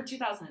December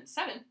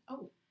 2007,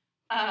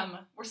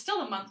 we're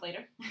still a month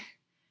later,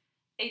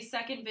 a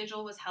second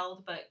vigil was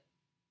held, but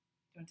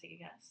you want to take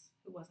a guess?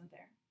 Who wasn't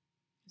there?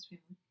 His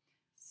family.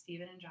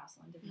 Stephen and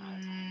Jocelyn did not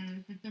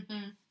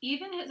attend.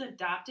 Even his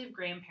adoptive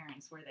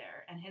grandparents were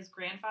there, and his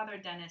grandfather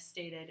Dennis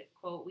stated,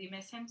 quote, "We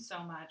miss him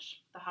so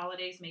much. The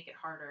holidays make it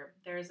harder.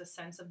 There is a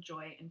sense of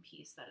joy and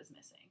peace that is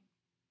missing."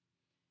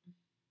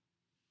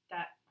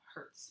 That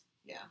hurts.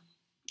 Yeah.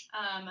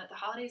 The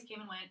holidays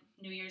came and went,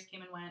 New Year's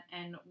came and went,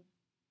 and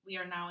we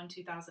are now in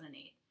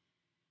 2008.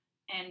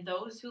 And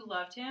those who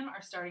loved him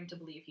are starting to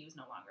believe he was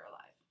no longer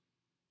alive.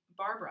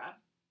 Barbara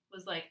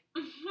was like,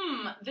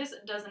 this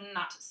does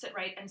not sit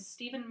right, and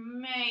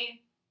Stephen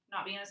may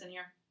not be innocent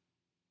here.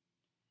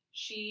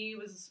 She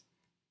was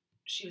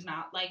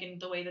not liking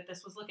the way that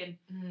this was looking.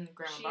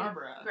 Grandma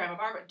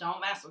Barbara, don't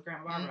mess with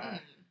Grandma Barbara.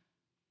 Mm-hmm.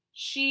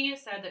 She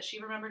said that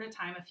she remembered a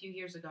time a few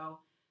years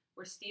ago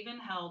where Stephen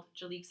held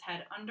Jaliek's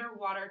head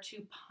underwater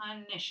to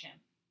punish him.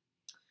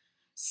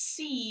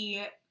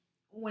 See,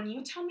 when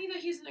you tell me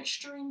that he's an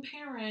extreme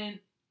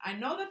parent, I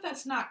know that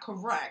that's not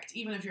correct,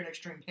 even if you're an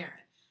extreme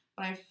parent.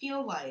 But I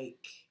feel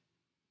like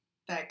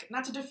that,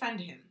 not to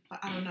defend him, but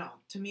I don't know.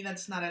 To me,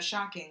 that's not as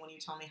shocking when you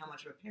tell me how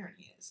much of a parent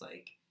he is.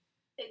 Like,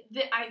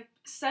 I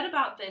said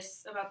about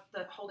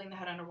the holding the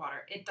head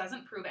underwater, it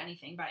doesn't prove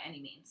anything by any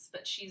means.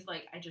 But she's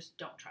like, I just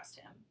don't trust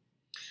him.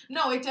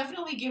 No, it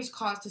definitely gives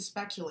cause to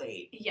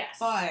speculate. Yes.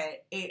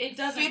 But it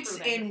doesn't fits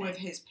in with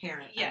his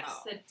parent. Yes.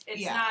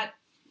 It's not,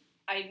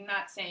 I'm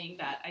not saying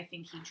that I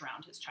think he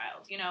drowned his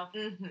child,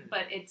 Mm-hmm.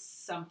 But it's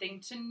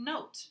something to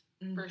note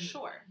for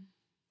sure.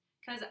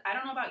 Because I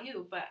don't know about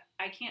you, but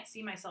I can't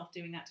see myself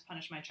doing that to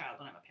punish my child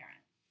when I'm a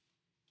parent.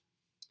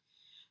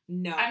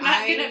 No, I'm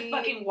not gonna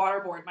fucking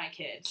waterboard my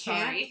kid. Sorry.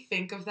 Can't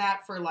think of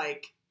that for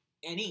like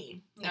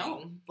anything.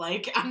 No.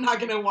 Like, I'm not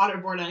gonna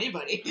waterboard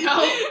anybody.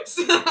 No.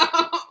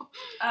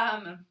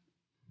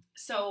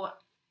 So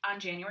on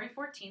January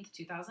 14th,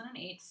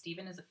 2008,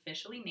 Stephen is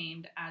officially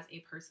named as a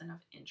person of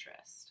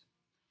interest.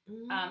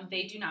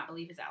 They do not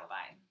believe his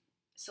alibi.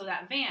 So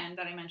that van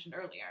that I mentioned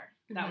earlier,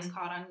 that was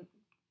caught on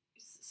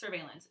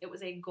surveillance, it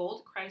was a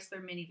gold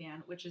Chrysler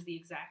minivan, which is the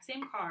exact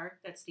same car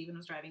that Stephen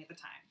was driving at the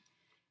time.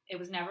 It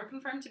was never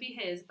confirmed to be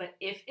his, but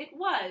if it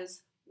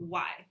was,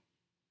 why?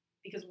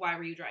 Because why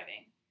were you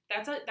driving?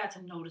 That's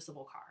a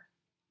noticeable car.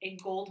 A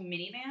gold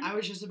minivan. I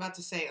was just about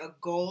to say a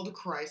gold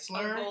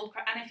Chrysler.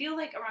 And I feel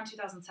like around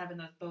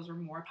 2007 those were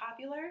more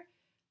popular.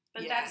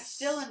 But that's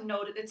still a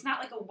note. It's not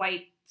like a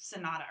white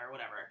Sonata or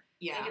whatever.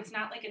 Yeah. Like, it's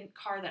not like a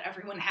car that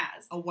everyone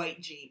has. A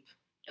white Jeep.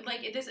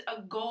 Like, it is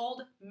a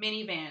gold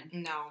minivan.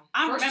 No.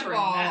 First of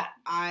all, that.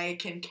 I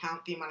can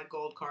count the amount of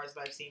gold cars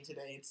that I've seen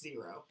today. It's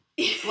 0.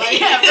 Like,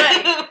 yeah,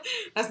 right.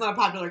 That's not a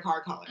popular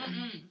car color.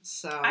 Mm-mm.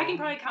 So I can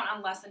probably count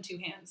on less than 2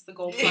 hands the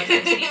gold cars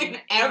I've seen in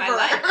my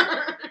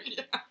life.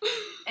 Yeah.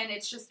 And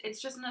it's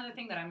just another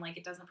thing that I'm like,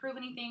 it doesn't prove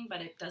anything,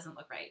 but it doesn't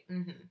look right.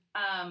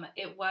 Mm-hmm.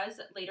 It was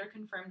later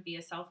confirmed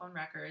via cell phone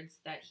records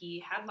that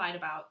he had lied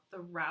about the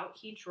route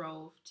he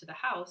drove to the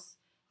house,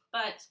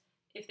 but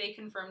if they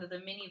confirmed that the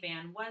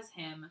minivan was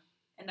him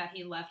and that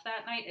he left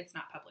that night, it's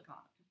not public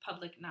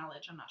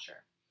knowledge. I'm not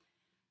sure.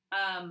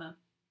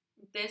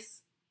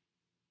 This,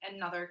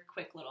 another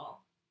quick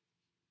little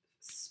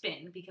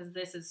spin, because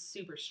this is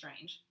super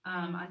strange.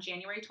 On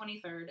January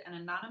 23rd, an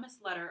anonymous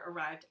letter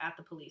arrived at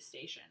the police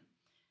station.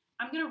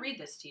 I'm going to read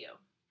this to you.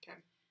 Okay.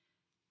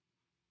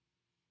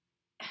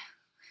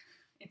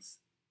 It's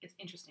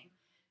interesting.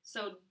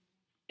 So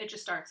it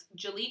just starts,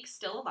 Jaliek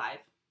still alive.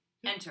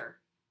 Enter.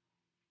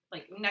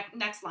 Like,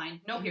 next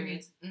line, no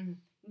periods. Mm-hmm.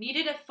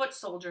 Needed a foot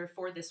soldier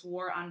for this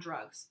war on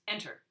drugs.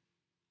 Enter.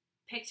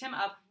 Picked him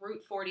up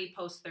Route 40,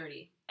 post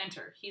 30.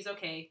 Enter. He's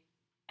okay.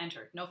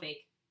 Enter. No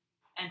fake.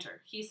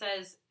 Enter. He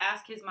says,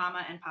 ask his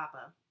mama and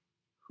papa.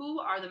 Who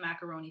are the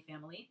Macaroni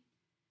family?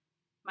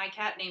 My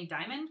cat named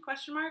Diamond? ?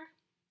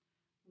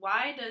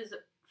 Why does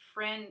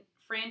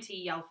Franti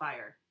yell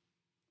fire?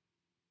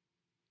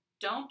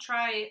 Don't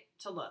try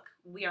to look.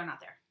 We are not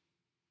there.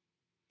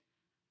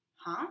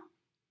 Huh?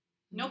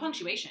 No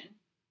punctuation.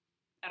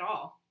 at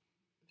all.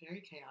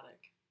 Very chaotic.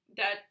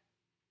 That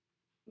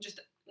just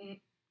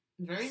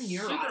very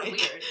neurotic.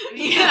 Super weird.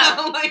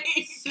 Yeah, like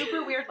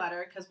super weird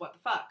letter. Because what the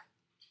fuck?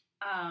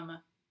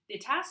 The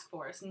task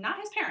force, not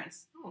his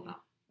parents,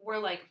 were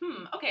like,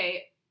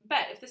 okay,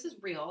 bet if this is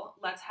real,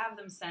 let's have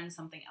them send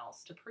something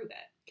else to prove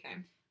it. Okay.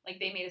 Like,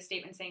 they made a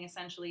statement saying,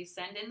 essentially,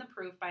 send in the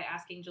proof by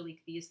asking Jaliek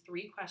these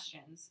 3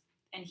 questions,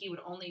 and he would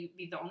only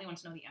be the only one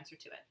to know the answer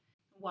to it.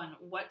 1,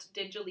 what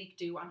did Jaliek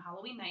do on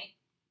Halloween night?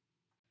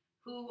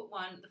 Who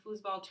won the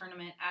foosball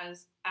tournament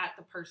at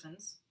the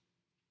Persons?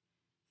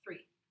 3,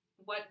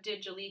 what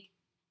did Jaliek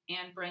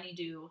and Brenny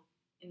do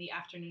in the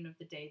afternoon of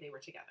the day they were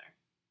together?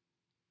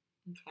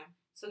 Okay.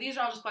 So these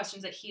are all just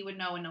questions that he would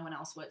know and no one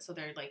else would. So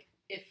they're like,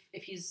 if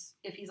he's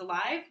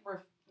alive,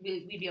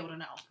 we'd be able to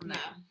know from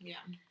that. Yeah.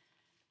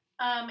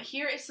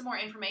 Here is some more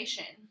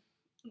information.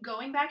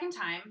 Going back in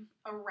time,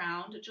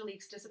 around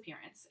Jaliek's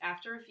disappearance,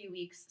 after a few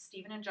weeks,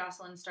 Stephen and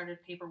Jocelyn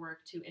started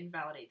paperwork to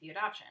invalidate the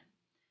adoption.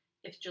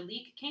 If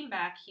Jaliek came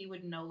back, he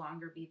would no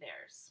longer be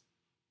theirs.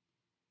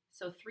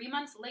 So 3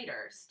 months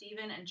later,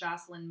 Stephen and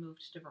Jocelyn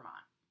moved to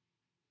Vermont,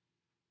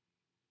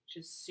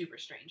 which is super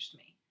strange to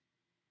me.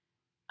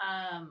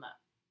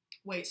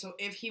 Wait, so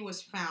if he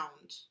was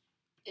found,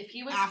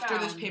 after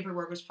this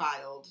paperwork was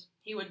filed,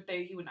 he would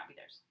not be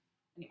theirs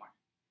anymore.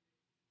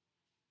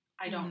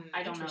 I don't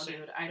know,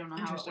 dude. I don't know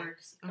how it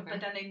works. Okay. But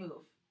then they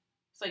move.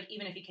 So, like,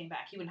 even if he came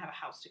back, he wouldn't have a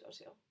house to go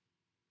to.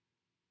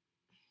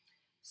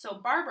 So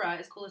Barbara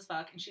is cool as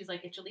fuck, and she's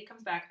like, if Jaliek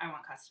comes back, I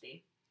want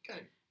custody.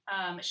 Good.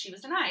 She was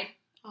denied.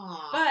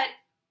 Aww.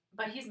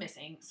 But he's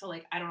missing, so,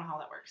 like, I don't know how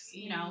that works.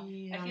 You know?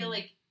 Yeah. I feel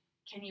like,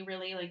 can you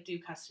really, like, do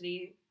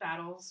custody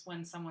battles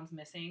when someone's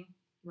missing?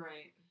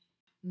 Right.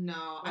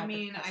 No, I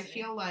mean, I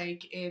feel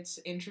like it's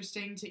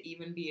interesting to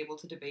even be able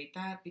to debate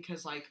that,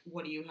 because, like,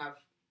 what do you have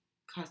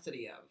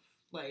custody of?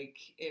 Like,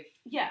 if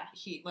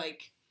he,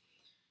 like,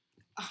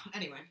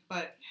 anyway,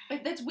 but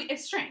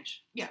it's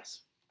strange.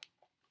 Yes.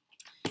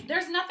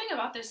 There's nothing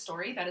about this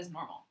story that is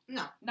normal.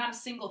 No. Not a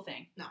single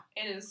thing. No.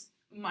 It is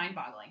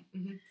mind-boggling.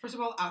 Mm-hmm. First of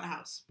all, out of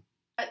house.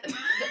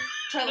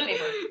 Toilet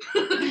paper.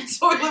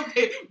 Toilet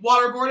paper.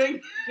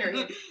 Waterboarding.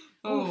 Period.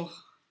 Oh,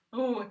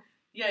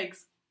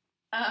 yikes.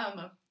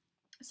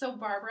 So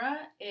Barbara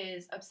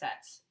is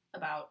upset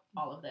about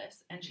all of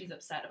this, and she's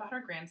upset about her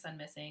grandson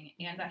missing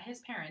and that his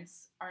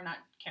parents are not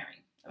caring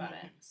about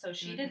it. So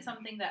she did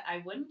something that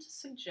I wouldn't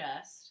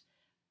suggest,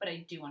 but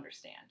I do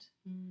understand.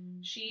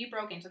 She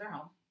broke into their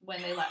home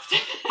when they left.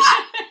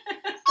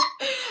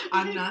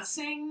 I'm not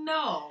saying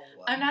no.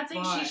 I'm not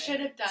saying she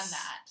should have done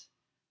that,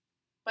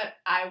 but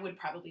I would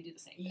probably do the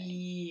same thing.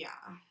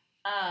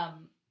 Yeah.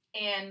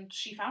 And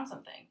she found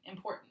something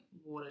important.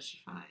 What did she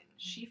find?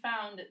 She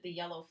found the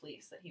yellow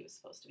fleece that he was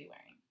supposed to be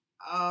wearing.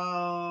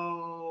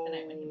 Oh. The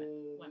night when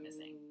he went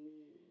missing.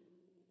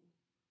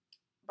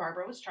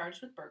 Barbara was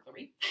charged with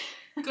burglary.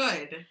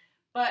 Good.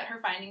 But her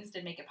findings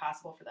did make it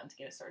possible for them to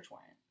get a search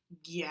warrant.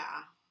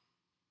 Yeah.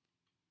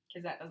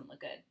 Because that doesn't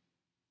look good.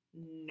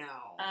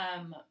 No.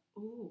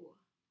 Ooh.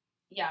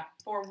 Yeah.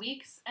 For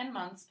weeks and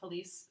months,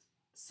 police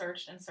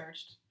searched and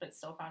searched, but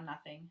still found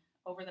nothing.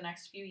 Over the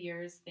next few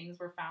years, things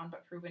were found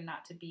but proven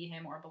not to be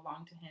him or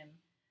belong to him.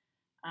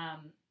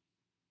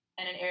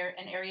 And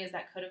in areas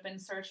that could have been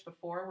searched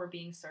before were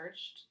being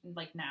searched,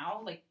 like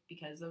now, like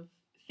because of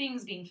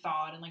things being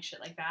thawed and like shit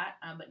like that,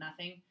 but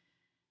nothing.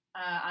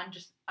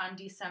 On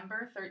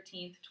December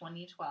 13th,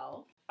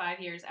 2012, 5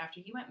 years after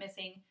he went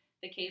missing,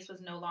 the case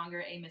was no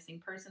longer a missing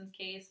persons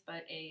case,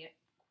 but a,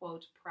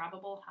 quote,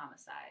 probable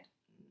homicide.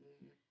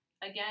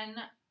 Again,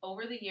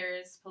 over the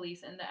years,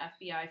 police and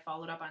the FBI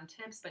followed up on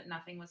tips, but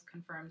nothing was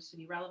confirmed to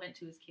be relevant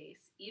to his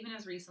case, even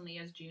as recently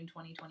as June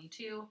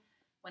 2022,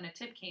 when a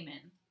tip came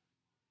in.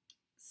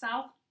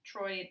 South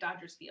Troy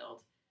Dodgers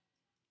Field.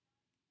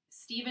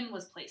 Stephen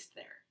was placed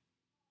there.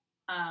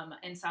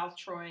 In South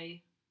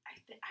Troy,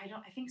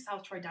 I think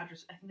South Troy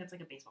Dodgers, I think that's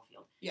like a baseball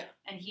field. Yeah.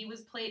 And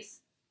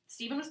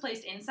Stephen was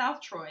placed in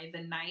South Troy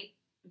the night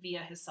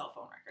via his cell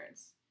phone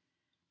records.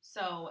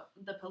 So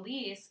the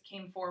police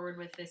came forward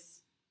with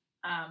this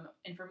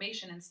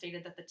information and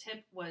stated that the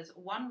tip was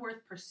one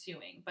worth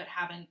pursuing, but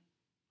haven't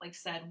like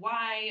said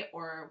why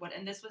or what.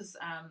 And this was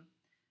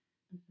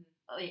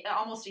like,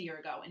 almost a year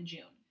ago in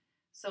June.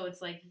 So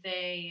it's like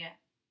they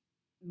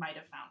might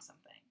have found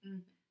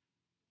something,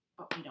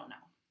 but we don't know.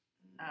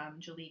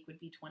 Jaliek would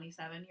be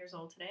 27 years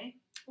old today.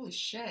 Holy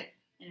shit.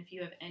 And if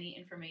you have any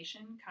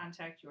information,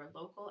 contact your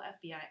local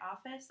FBI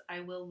office. I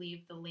will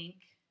leave the link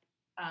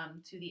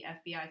to the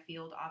FBI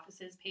field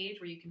offices page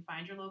where you can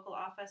find your local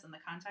office and the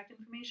contact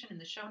information in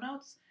the show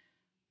notes.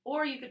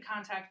 Or you could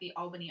contact the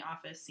Albany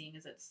office, seeing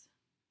as it's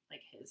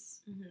like his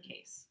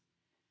case.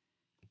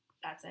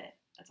 That's it.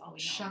 That's all we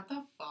know. Shut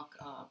the fuck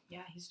up.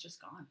 Yeah, he's just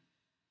gone.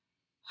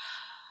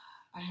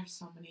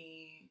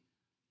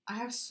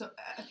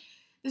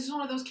 This is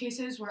one of those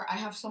cases where I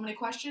have so many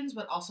questions,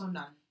 but also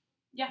none.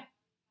 Yeah.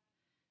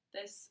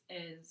 This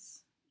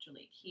is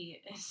Jaliek.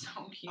 He is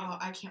so cute. Oh,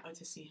 I can't wait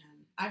to see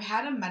him. I've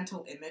had a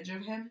mental image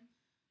of him,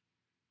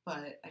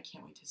 but I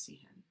can't wait to see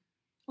him.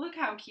 Look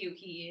how cute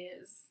he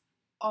is.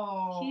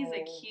 Oh. He's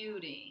a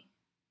cutie.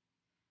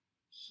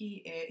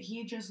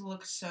 He just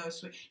looks so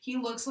sweet. He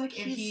looks like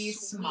if he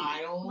sweet.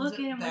 smiled, Look at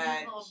him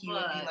that with his he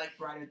little would be butt. like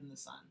brighter than the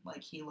sun.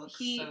 Like he looks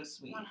so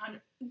sweet. 100.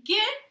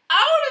 Get out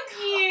of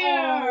here!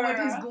 Oh, with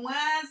his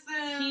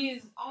glasses.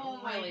 He's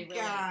my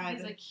God.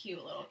 He's a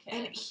cute little kid.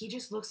 And he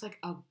just looks like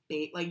a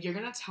baby. Like, you're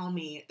gonna tell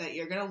me that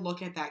you're gonna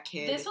look at that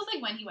kid. This was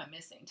like when he went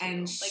missing too.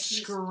 And like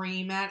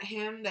scream at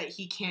him that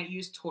he can't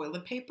use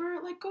toilet paper.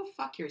 Like, go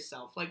fuck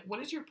yourself. Like, what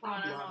is your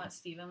problem? I don't know what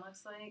Steven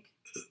looks like.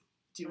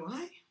 Do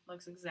I?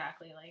 Looks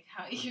exactly like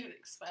how you'd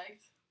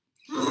expect.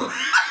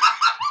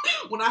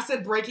 When I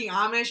said breaking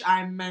Amish,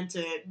 I meant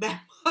it.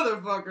 That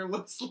motherfucker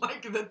looks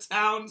like the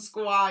town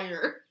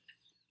squire.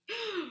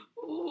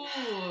 Ooh.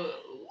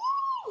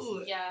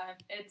 Ooh. Yeah,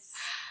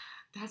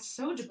 That's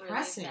so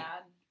depressing. Really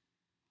sad.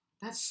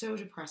 That's so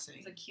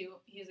depressing.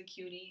 He's a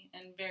cutie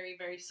and very,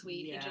 very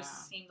sweet. Yeah. He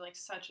just seemed like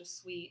such a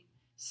sweet,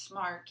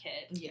 smart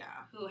kid.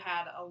 Yeah. Who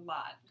had a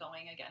lot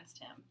going against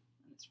him.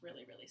 And it's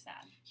really, really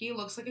sad. He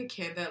looks like a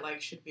kid that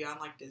like should be on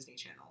like Disney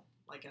Channel,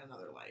 like in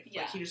another life.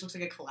 Yeah. Like he just looks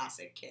like a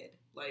classic kid.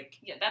 Like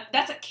yeah,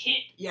 that's a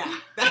kid. Yeah,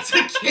 that's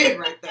a kid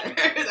right there.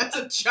 That's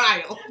a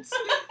child.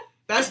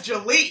 That's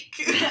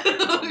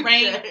Jaliek.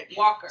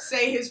 Rainwalker.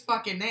 Say his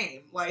fucking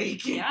name.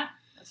 Like yeah,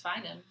 let's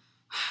find him.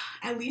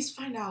 At least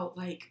find out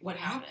like what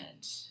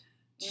happened.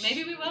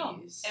 Maybe we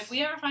will. If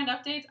we ever find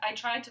updates, I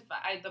tried to.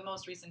 The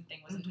most recent thing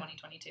was in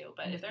 2022,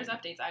 but if there's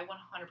updates, I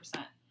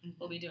 100%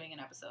 will be doing an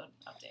episode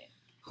update.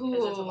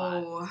 Because it's a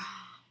lot.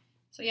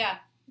 So yeah,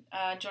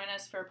 join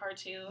us for part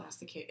 2. That's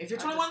the case. If you're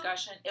 21,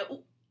 discussion.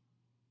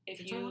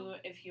 If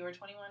you are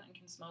 21 and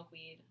can smoke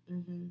weed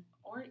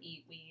or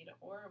eat weed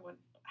or what,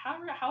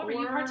 however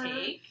you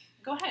partake,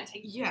 go ahead,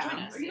 join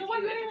us. You know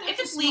what? If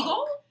it's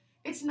legal.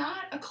 It's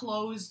not a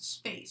closed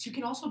space. You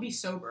can also be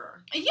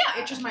sober. Yeah.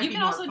 It just might be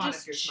more fun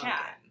if you're smoking.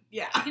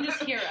 Yeah. You can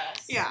just hear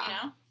us. Yeah. You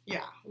know?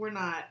 Yeah. We're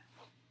not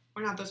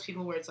those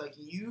people where it's like,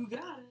 you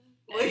got it.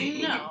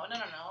 No.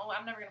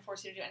 I'm never going to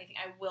force you to do anything.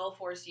 I will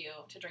force you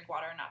to drink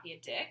water and not be a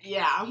dick.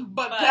 Yeah,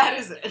 but that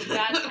is it.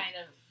 That kind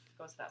of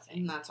goes without saying.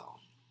 And that's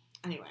all.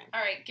 Anyway. All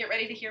right, get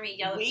ready to hear me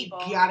yell at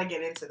people. We gotta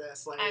get into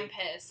this. Like, I'm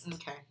pissed.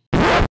 Okay.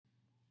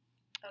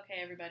 Okay,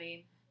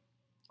 everybody.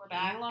 We're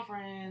back. Hello,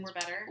 friends. We're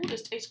better. Ooh,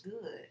 this tastes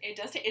good. It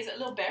does taste. Is it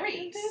little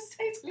berries? It does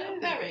taste good.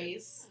 Little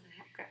berries.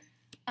 Okay.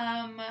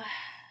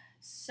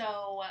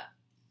 So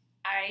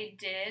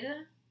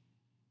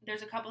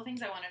there's a couple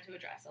things I wanted to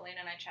address. Elena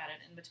and I chatted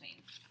in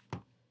between.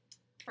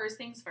 First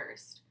things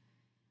first.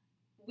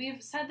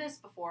 We've said this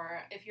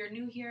before. If you're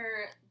new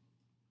here,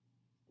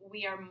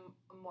 we are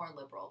more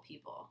liberal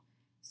people.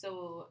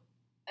 So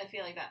I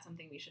feel like that's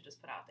something we should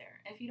just put out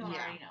there. If you don't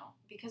already know.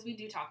 Because we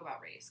do talk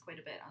about race quite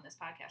a bit on this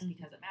podcast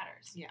because it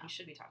matters. Yeah. We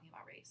should be talking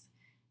about race.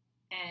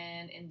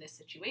 And in this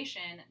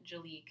situation,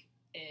 Jaliek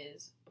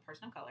is a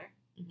person of color.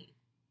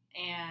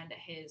 And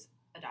his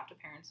adoptive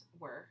parents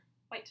were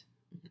white.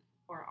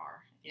 Or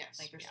are. Yes.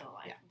 Like, they're still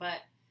alive. Yeah. But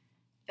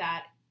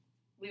that,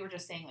 we were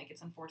just saying, like,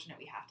 it's unfortunate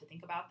we have to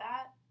think about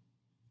that.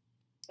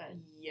 But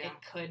it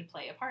could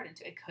play a part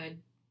into it.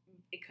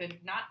 It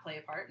could not play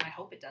a part, and I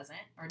hope it doesn't,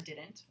 or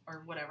didn't,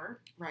 or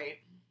whatever. Right.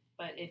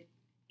 But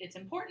it's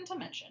important to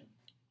mention.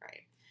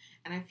 Right.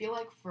 And I feel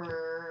like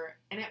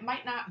and it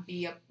might not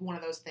be one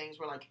of those things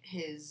where, like,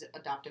 his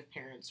adoptive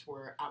parents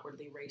were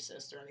outwardly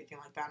racist or anything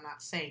like that. I'm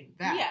not saying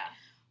that. Yeah.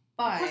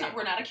 But of course not.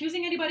 We're not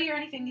accusing anybody or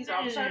anything. These are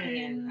all just our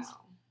opinions. No.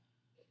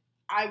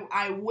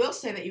 I will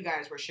say that you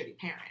guys were shitty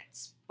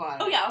parents, but...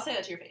 Oh, yeah, I'll say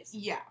that to your face.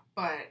 Yeah,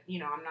 but,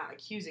 I'm not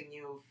accusing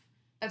you of...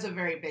 That's a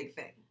very big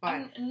thing,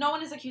 but... no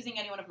one is accusing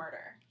anyone of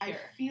murder here.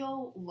 I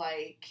feel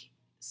like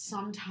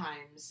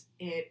sometimes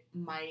it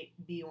might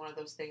be one of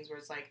those things where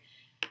it's like,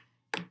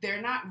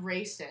 they're not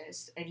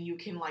racist, and you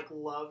can, like,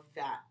 love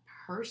that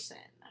person,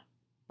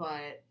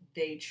 but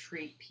they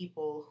treat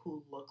people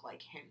who look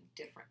like him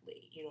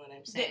differently. You know what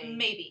I'm saying?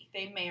 Maybe.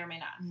 They may or may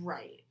not.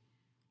 Right.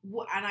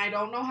 And I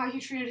don't know how he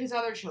treated his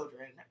other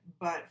children,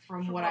 but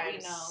from what I'm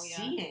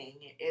seeing,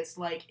 it's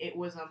like it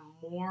was a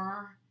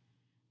more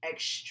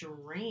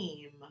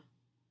extreme,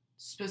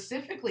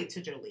 specifically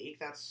to Jaliek.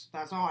 That's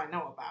all I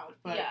know about.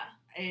 But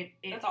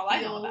that's all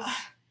I know about.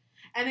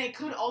 And it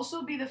could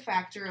also be the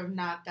factor of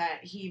not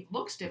that he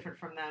looks different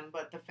from them,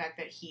 but the fact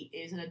that he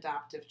is an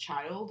adoptive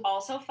child.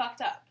 Also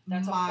fucked up.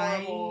 That's a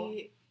horrible...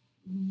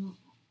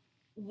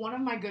 One of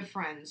my good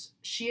friends,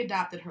 she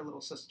adopted her little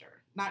sister.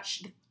 Her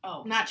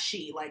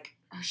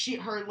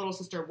little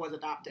sister was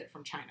adopted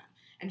from China,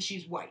 and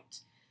she's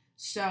white.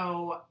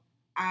 So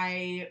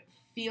I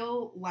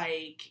feel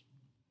like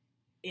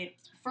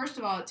first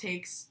of all, it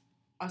takes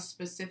a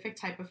specific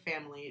type of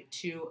family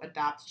to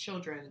adopt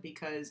children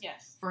because,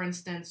 for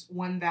instance,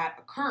 when that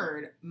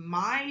occurred,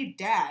 my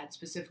dad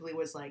specifically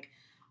was like,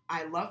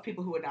 I love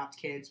people who adopt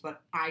kids,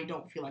 but I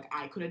don't feel like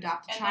I could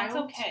adopt a child.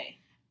 And that's okay.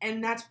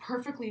 And that's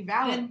perfectly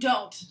valid. Then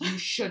don't. You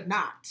should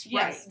not.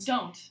 Yes, right.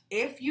 Don't.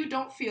 If you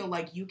don't feel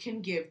like you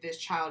can give this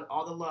child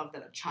all the love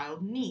that a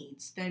child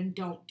needs, then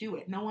don't do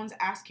it. No one's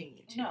asking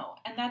you to. No,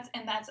 and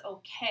that's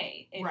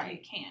okay if you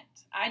can't.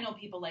 I know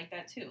people like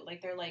that too.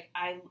 Like, they're like,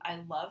 I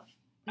love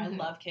I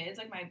love kids.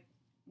 Like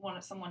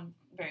someone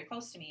very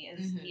close to me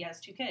is he has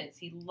 2 kids.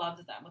 He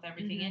loves them with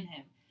everything in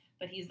him.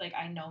 But he's like,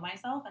 I know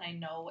myself, and I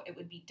know it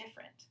would be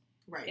different.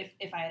 Right.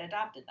 If I had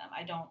adopted them.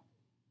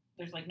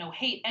 There's like no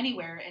hate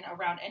anywhere and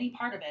around any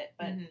part of it.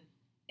 But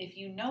if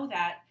you know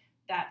that,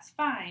 that's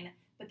fine.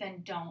 But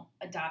then don't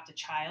adopt a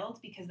child,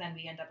 because then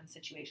we end up in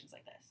situations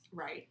like this.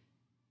 Right.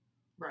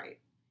 Right.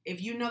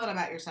 If you know that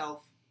about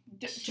yourself,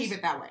 keep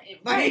it that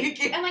way. Right.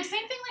 And like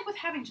same thing like with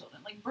having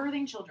children, like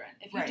birthing children.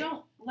 If you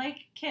don't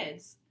like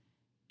kids,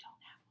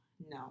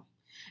 don't have one.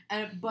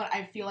 No. But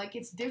I feel like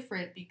it's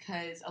different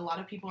because a lot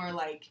of people are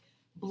like,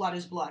 blood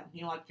is blood.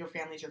 You know, like your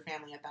family's your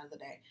family at the end of the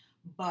day.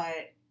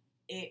 But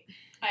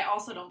I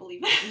also don't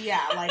believe that.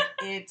 Yeah, like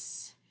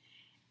it's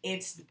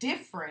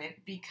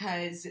different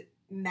because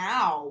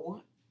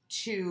now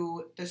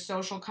to the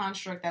social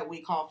construct that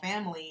we call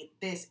family,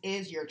 this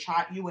is your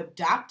child. You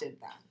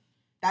adopted them.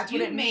 That's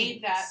what it means. You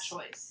made that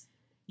choice.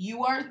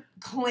 You are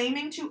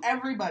claiming to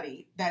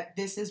everybody that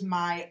this is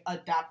my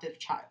adoptive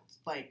child.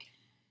 Like,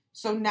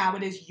 so now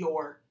it is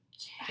your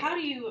kid. How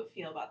do you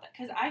feel about that?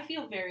 Because I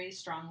feel very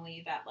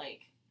strongly that,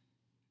 like,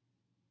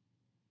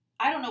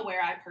 I don't know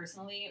where I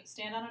personally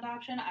stand on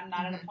adoption. I'm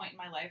not at a point in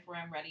my life where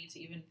I'm ready to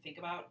even think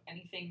about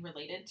anything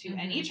related to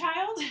any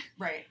child.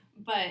 Right.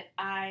 But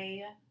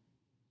I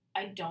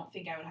don't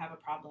think I would have a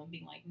problem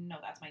being like, no,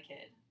 that's my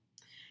kid.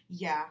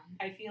 Yeah.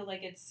 I feel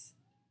like it's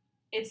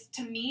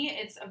to me,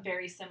 it's a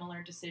very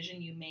similar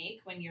decision you make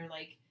when you're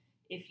like,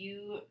 if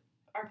you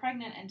are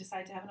pregnant and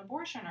decide to have an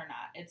abortion or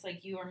not. It's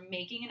like you are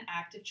making an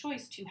active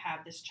choice to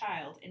have this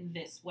child in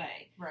this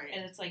way. Right.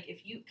 And it's like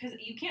because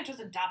you can't just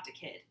adopt a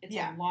kid. It's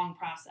a long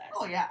process.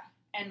 Oh, yeah.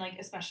 And like,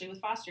 especially with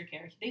foster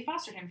care, they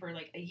fostered him for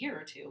like a year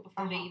or 2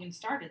 before they even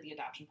started the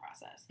adoption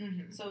process.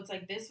 So it's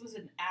like, this was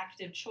an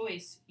active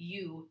choice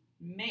you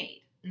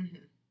made.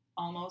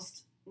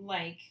 Almost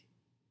like,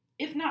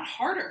 if not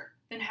harder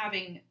than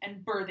having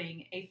and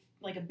birthing a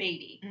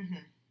baby.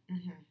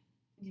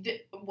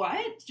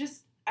 What?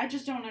 I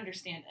just don't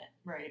understand it.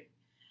 Right.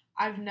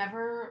 I've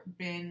never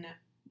been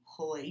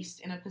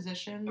placed in a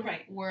position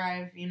where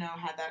I've,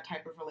 had that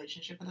type of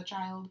relationship with a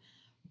child.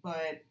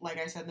 But like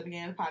I said at the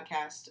beginning of the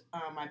podcast,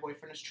 my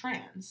boyfriend is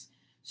trans.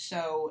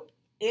 So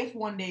if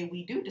one day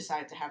we do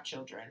decide to have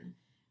children,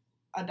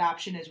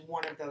 adoption is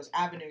one of those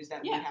avenues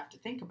that we have to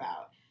think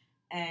about.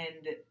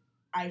 And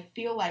I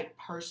feel like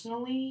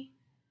personally,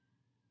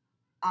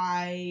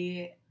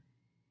 I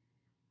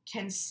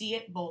can see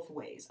it both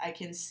ways. I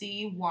can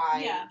see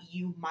why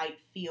you might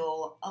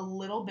feel a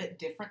little bit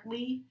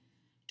differently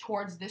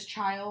towards this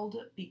child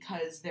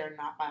because they're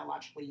not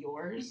biologically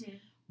yours.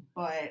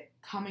 But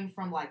coming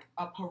from like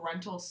a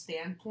parental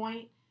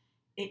standpoint,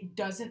 it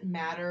doesn't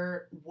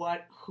matter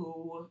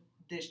who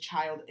this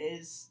child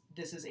is.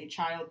 This is a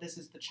child. This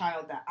is the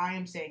child that I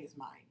am saying is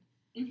mine.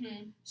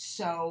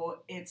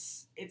 So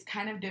it's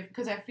kind of different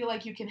because I feel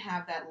like you can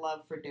have that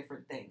love for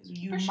different things.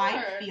 You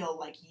might feel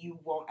like you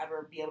won't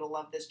ever be able to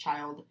love this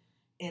child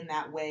in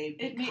that way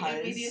because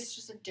maybe it's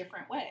just a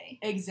different way.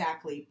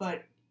 Exactly,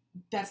 but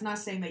that's not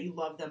saying that you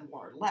love them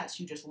more or less.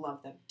 You just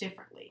love them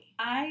differently.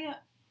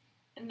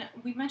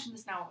 We've mentioned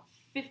this now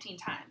 15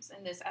 times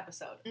in this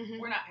episode.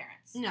 We're not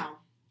parents. No.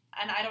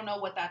 And I don't know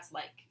what that's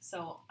like.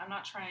 So I'm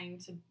not trying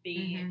to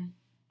be...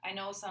 I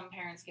know some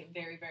parents get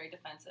very, very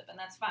defensive, and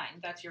that's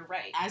fine. That's your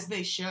right. As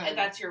they should.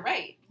 That's your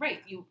right. Right.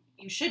 You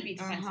should be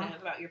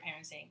defensive about your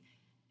parenting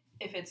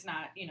if it's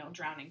not,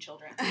 drowning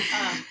children.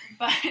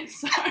 But,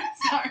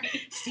 sorry.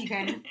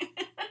 Stephen.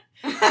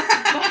 But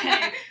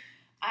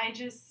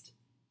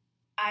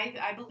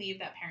I believe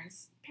that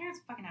parents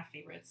fucking have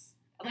favorites.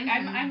 Like,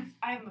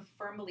 I'm a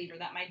firm believer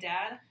that my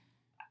dad,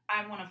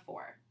 I'm one of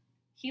 4.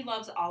 He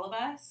loves all of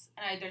us,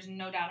 and there's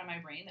no doubt in my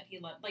brain that he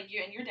loves, like,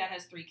 you, and your dad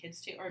has 3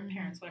 kids too, or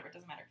parents, whatever, it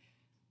doesn't matter.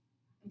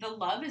 The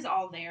love is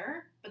all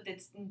there, but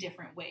it's in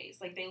different ways.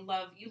 Like, you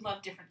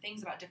love different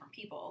things about different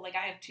people. Like,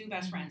 I have 2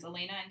 best friends,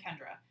 Elena and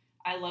Kendra.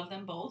 I love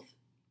them both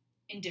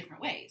in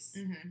different ways.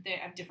 They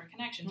have different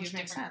connections. Which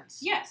makes sense.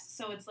 Yes,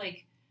 so it's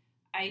like,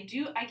 I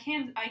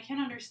can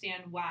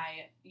understand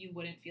why you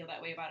wouldn't feel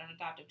that way about an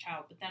adoptive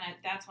child, but then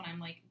that's when I'm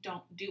like,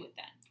 don't do it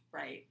then.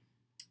 Right.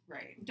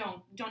 Right.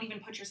 Don't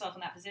even put yourself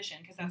in that position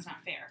because that's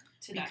not fair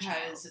to that child.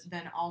 Because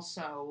then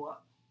also,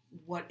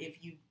 what if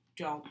you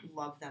don't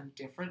love them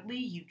differently?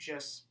 You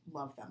just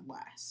love them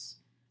less.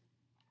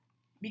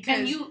 Because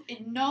and you,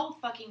 in no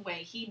fucking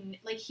way, he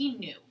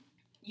knew.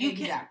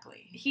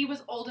 Exactly. He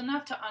was old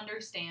enough to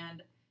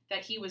understand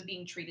that he was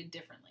being treated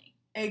differently.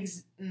 And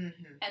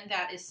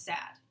that is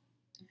sad.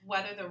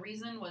 Whether the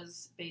reason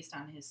was based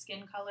on his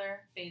skin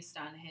color, based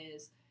on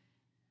his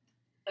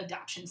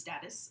adoption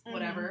status,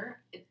 whatever.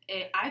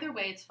 Either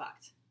way, it's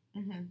fucked.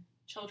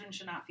 Children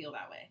should not feel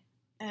that way.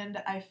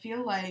 And I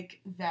feel like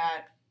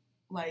that,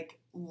 like,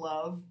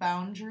 love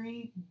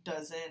boundary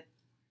doesn't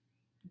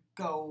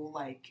go,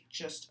 like,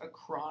 just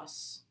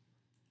across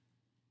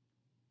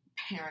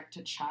parent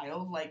to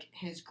child. Like,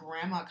 his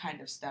grandma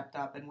kind of stepped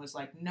up and was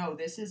like, no,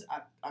 this is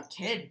a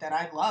kid that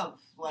I love.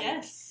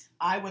 Like,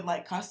 I would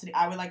like custody.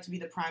 I would like to be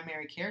the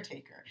primary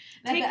caretaker.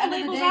 Take the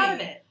labels out of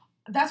it.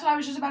 That's what I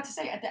was just about to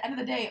say. At the end of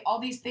the day, all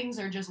these things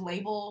are just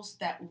labels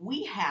that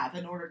we have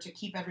in order to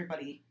keep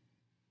everybody,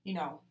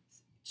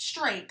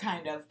 straight,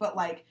 kind of. But,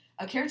 like,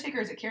 a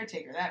caretaker is a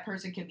caretaker. That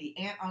person can be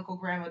aunt, uncle,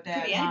 grandma,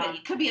 dad, could be mom. anybody.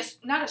 Could be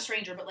not a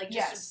stranger, but, like,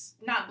 just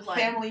not blood.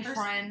 Family,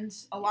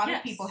 friends. A lot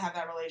of people have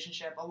that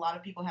relationship. A lot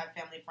of people have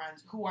family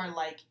friends who are,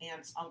 like,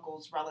 aunts,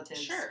 uncles,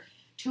 relatives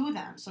to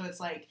them. So it's,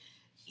 like,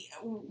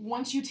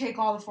 once you take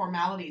all the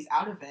formalities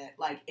out of it,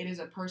 like, it is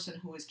a person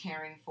who is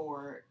caring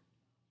for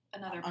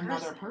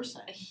another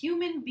person. A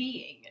human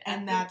being.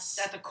 And that's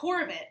at the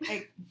core of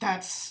it.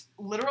 That's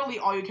literally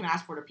all you can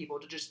ask for to people,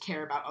 to just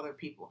care about other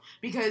people.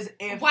 Because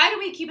why do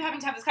we keep having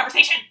to have this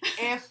conversation?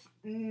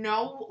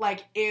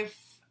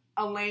 if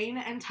Elaine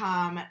and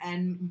Tom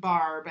and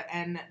Barb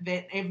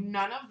if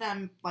none of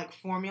them, like,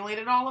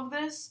 formulated all of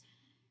this,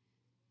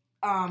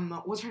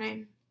 what's her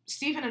name?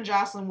 Stephen and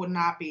Jocelyn would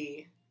not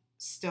be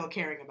still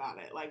caring about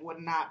it. Like,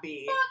 would not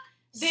be...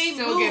 They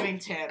still moved. Giving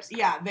tips.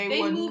 Yeah,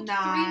 they would moved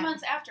not. 3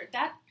 months after.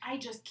 That, I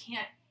just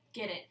can't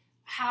get it.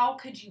 How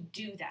could you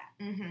do that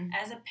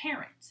as a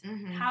parent?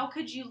 Mm-hmm. How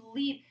could you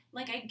leave?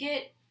 Like, I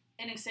get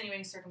in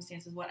extenuating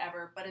circumstances,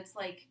 whatever, but it's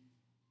like,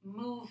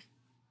 move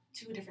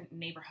to a different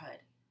neighborhood.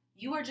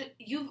 You are just,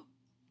 the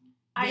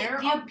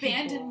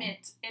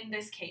abandonment in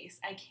this case,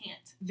 I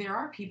can't. There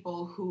are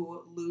people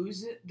who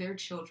lose their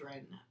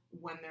children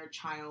when their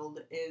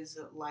child is,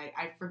 like,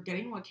 I'm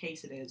forgetting what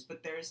case it is,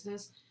 but there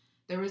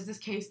was this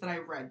case that I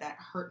read that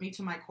hurt me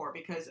to my core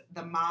because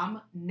the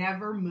mom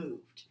never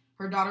moved.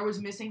 Her daughter was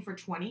missing for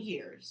 20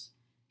 years.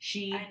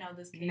 I know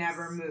this case.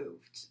 Never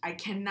moved. I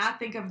cannot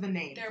think of the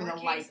name for the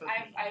life of me.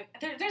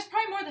 There's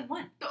probably more than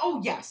one.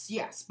 Oh,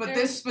 yes. But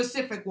this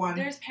specific one.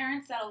 There's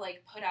parents that'll,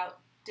 like, put out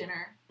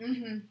dinner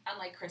on,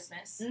 like,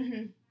 Christmas.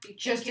 Mm-hmm.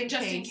 Just in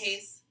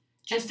case.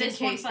 Just in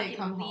case they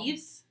come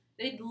leaves.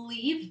 They'd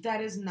leave.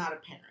 That is not a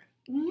parent.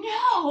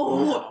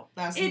 No,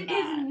 that's it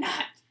is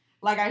not.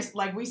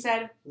 Like we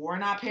said, we're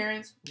not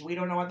parents. We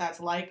don't know what that's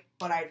like.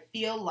 But I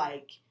feel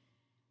like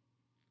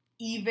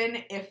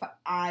even if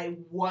I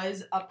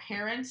was a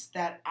parent,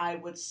 that I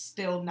would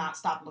still not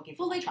stop looking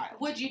for my child.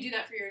 Would you do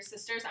that for your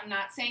sisters? I'm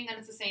not saying that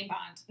it's the same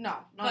bond. No,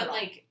 but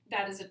like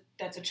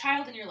that's a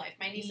child in your life.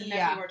 My niece and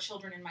nephew are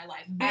children in my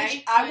life.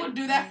 Bitch, I would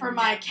do that for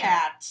my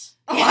cat.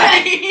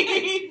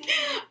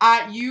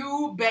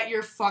 You bet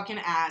your fucking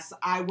ass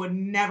I would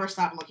never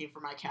stop looking for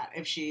my cat.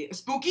 If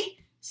Spooky?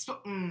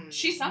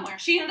 She's somewhere.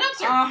 She's in a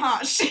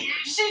dumpster.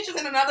 She's just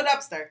in another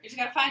dumpster. You just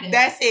gotta find it.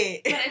 That's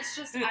it. But it's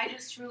just, I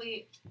just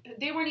truly,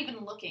 they weren't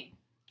even looking.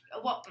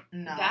 Well,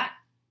 no. That,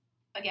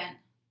 again,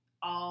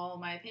 all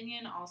my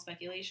opinion, all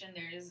speculation.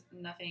 There is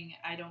nothing.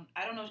 I don't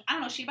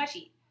know. She by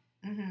she.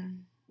 Mm-hmm.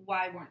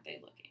 Why weren't they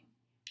looking?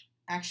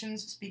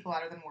 Actions speak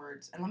louder than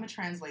words, and let me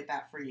translate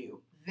that for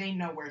you. They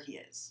know where he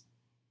is.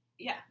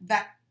 Yeah.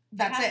 That's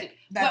it.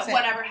 That's it.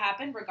 Whatever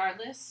happened,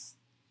 regardless.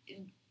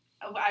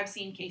 I've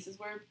seen cases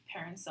where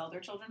parents sell their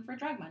children for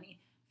drug money,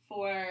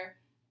 for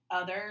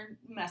other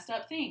messed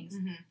up things,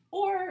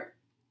 or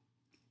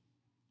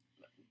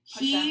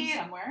put them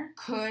somewhere.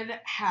 Could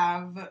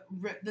have.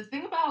 The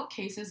thing about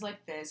cases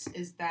like this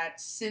is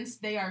that since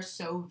they are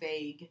so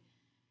vague,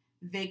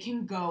 they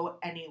can go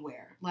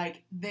anywhere.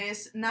 Like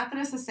this, not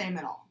that it's the same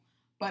at all,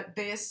 but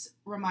this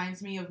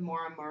reminds me of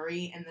Maura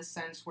Murray in the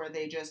sense where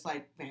they just,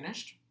 like,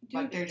 vanished. Dude,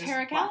 like they're just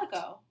Tara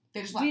Calico.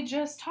 They just left. We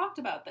just talked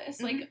about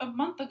this like a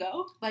month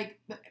ago. Like,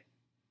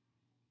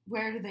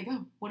 where did they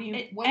go? What do you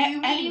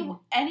mean?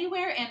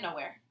 Anywhere and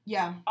nowhere.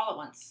 Yeah. All at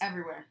once.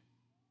 Everywhere.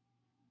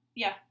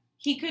 Yeah.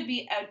 He could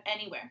be out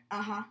anywhere.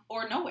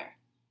 Or nowhere.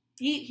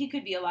 He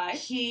could be alive.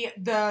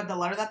 The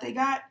letter that they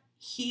got,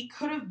 he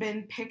could have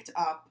been picked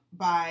up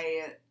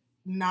by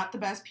not the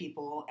best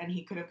people, and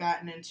he could have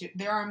gotten into...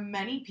 There are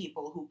many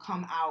people who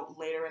come out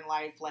later in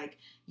life like,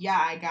 yeah,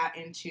 I got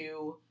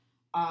into...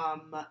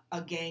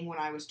 a gang when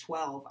I was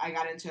 12. I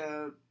got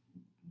into,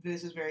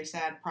 this is very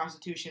sad,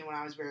 prostitution when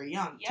I was very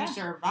young. Yeah. To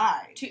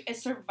survive. A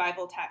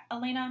survival tactic.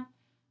 Elena,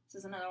 this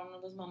is another one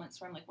of those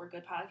moments where I'm like, we're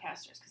good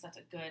podcasters, because that's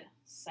a good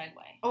segue.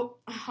 Oh.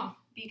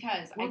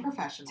 Because we're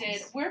professionals.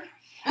 We're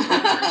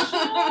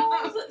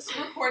professionals.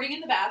 Recording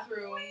in the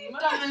bathroom. We've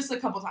done this a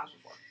couple times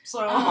before.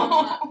 So.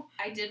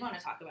 I did want to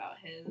talk about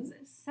his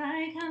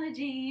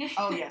psychology.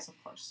 Oh, yes, of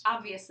course.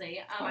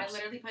 Obviously. I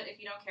literally put, if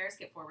you don't care,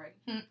 skip forward.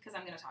 Because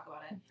I'm going to talk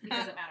about it.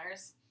 Because it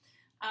matters.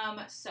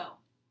 So,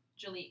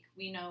 Jaliek,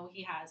 we know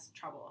he has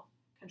trouble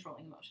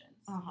controlling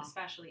emotions.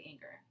 Especially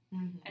anger.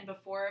 And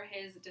before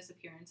his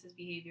disappearance, his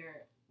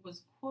behavior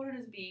was quoted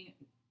as being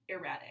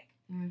erratic.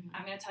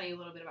 I'm going to tell you a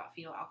little bit about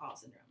fetal alcohol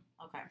syndrome.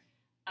 Okay.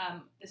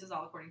 This is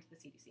all according to the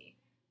CDC.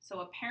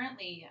 So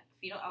apparently,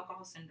 fetal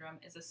alcohol syndrome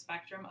is a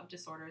spectrum of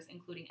disorders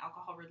including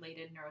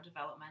alcohol-related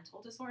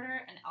neurodevelopmental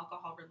disorder and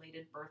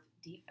alcohol-related birth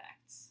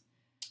defects.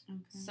 Okay.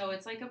 So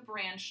it's like a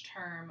branch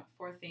term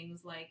for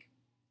things like,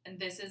 and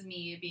this is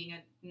me being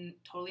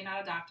totally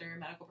not a doctor,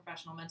 medical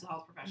professional, mental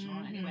health professional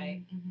in any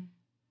way.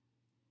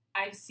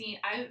 I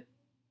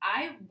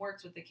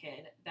worked with a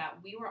kid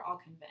that we were all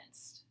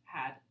convinced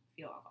had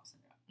fetal alcohol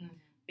syndrome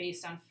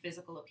based on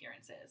physical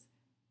appearances.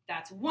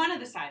 That's one of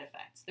the side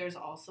effects. There's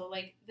also,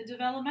 like, the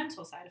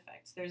developmental side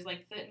effects. There's,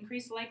 like, the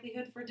increased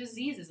likelihood for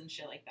diseases and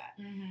shit like that.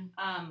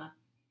 Mm-hmm.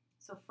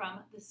 So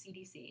from the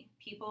CDC,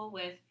 people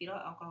with fetal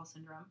alcohol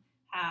syndrome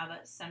have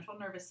central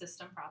nervous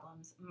system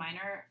problems,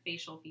 minor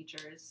facial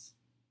features,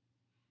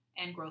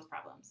 and growth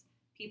problems.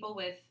 People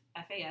with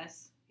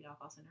FAS, fetal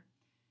alcohol syndrome,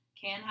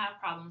 can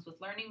have problems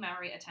with learning,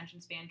 memory, attention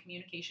span,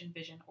 communication,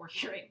 vision, or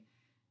hearing.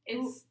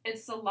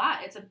 It's a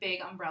lot. It's a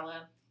big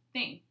umbrella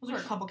thing. Those are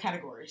a couple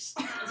categories.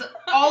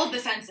 All of the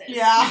senses.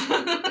 Yeah.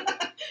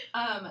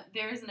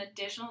 There is an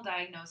additional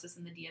diagnosis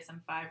in the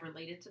DSM-5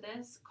 related to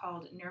this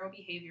called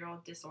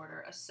neurobehavioral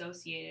disorder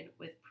associated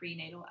with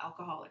prenatal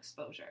alcohol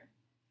exposure,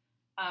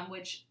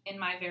 which, in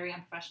my very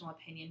unprofessional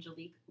opinion,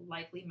 Jaliek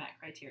likely met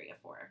criteria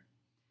for.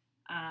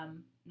 Now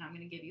I'm going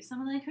to give you some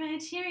of the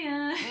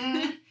criteria.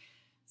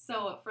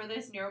 So for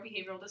this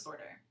neurobehavioral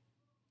disorder,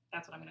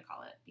 that's what I'm going to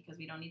call it, because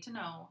we don't need to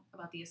know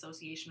about the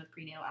association with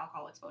prenatal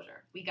alcohol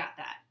exposure. We got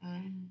that.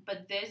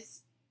 But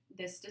this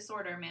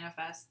disorder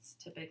manifests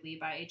typically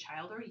by a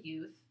child or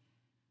youth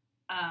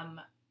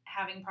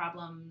having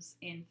problems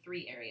in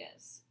 3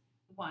 areas.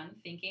 1,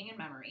 thinking and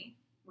memory,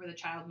 where the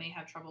child may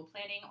have trouble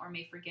planning or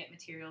may forget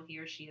material he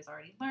or she has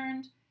already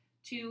learned.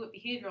 2,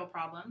 behavioral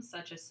problems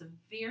such as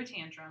severe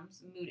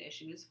tantrums, mood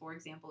issues, for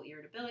example,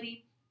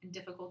 irritability, and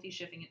difficulty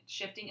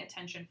shifting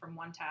attention from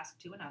one task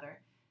to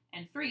another.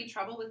 And 3,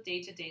 trouble with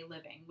day-to-day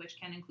living, which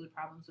can include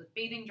problems with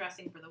bathing,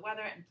 dressing for the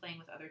weather, and playing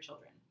with other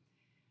children.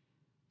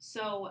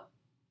 So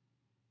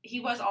he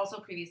was also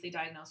previously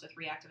diagnosed with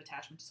reactive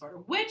attachment disorder,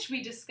 which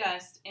we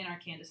discussed in our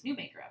Candace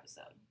Newmaker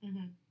episode.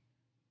 Mm-hmm.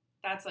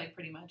 That's like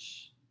pretty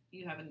much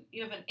you have an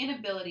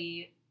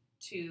inability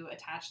to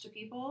attach to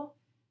people,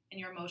 and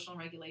your emotional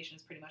regulation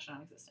is pretty much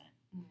non-existent.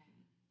 Mm-hmm.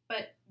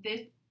 But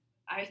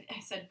I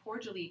said poor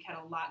Jaliek had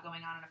a lot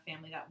going on in a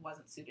family that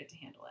wasn't suited to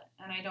handle it,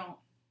 and I don't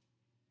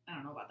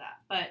know about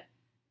that, but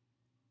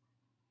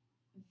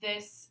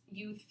this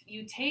you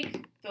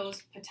take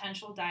those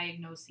potential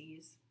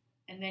diagnoses,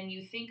 and then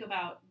you think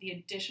about the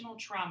additional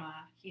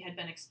trauma he had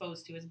been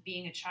exposed to as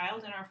being a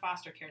child in our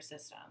foster care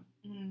system,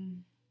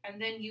 and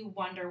then you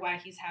wonder why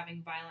he's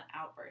having violent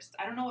outbursts.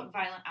 I don't know what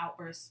violent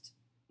outburst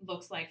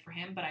looks like for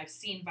him, but I've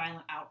seen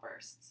violent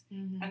outbursts,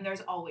 and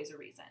there's always a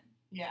reason.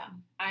 Yeah.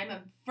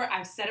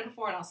 I've said it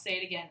before and I'll say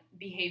it again.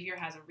 Behavior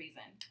has a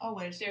reason.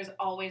 Always. There's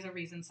always a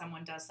reason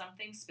someone does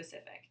something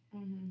specific.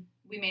 Mm-hmm.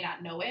 We may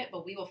not know it,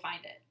 but we will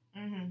find it.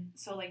 Mm-hmm.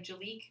 So, like,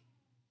 Jaliek,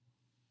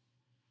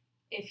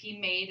 if he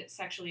made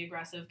sexually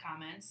aggressive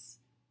comments,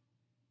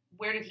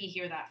 where did he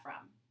hear that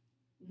from?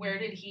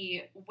 Where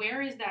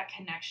is that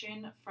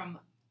connection from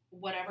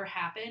whatever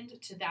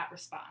happened to that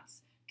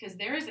response? Because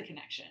there is a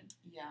connection.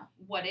 Yeah.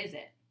 What is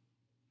it?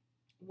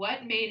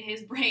 What made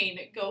his brain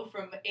go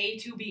from A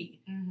to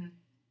B? Mm-hmm.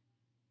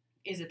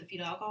 Is it the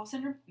fetal alcohol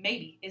syndrome?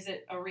 Maybe. Is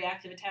it a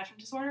reactive attachment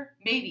disorder?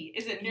 Maybe.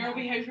 Is it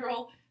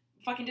neurobehavioral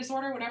fucking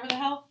disorder, whatever the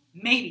hell?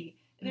 Maybe.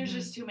 There's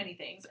just too many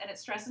things, and it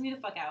stresses me the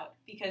fuck out,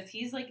 because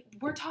he's like,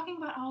 we're talking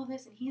about all of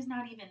this, and he's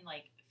not even,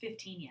 like,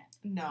 15 yet.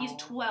 No. He's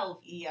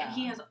 12, and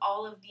he has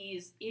all of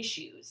these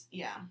issues.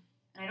 Yeah.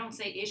 And I don't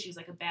say issues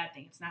like a bad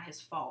thing. It's not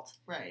his fault.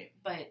 Right.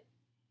 But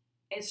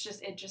it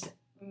just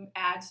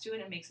adds to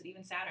it and makes it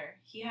even sadder.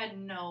 He had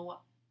nothing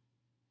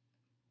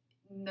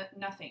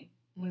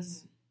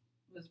was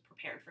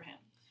prepared for him.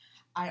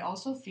 I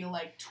also feel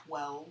like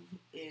 12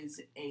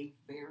 is a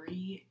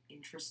very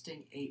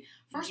interesting age.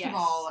 First of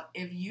all,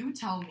 if you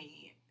tell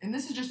me, and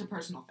this is just a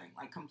personal thing,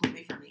 like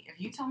completely for me, if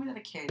you tell me that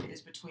a kid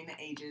is between the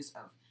ages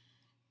of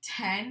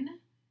 10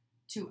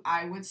 to,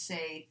 I would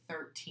say,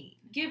 13.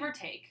 Give or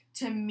take.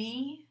 To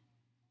me,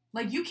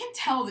 like, you can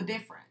tell the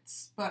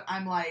difference, but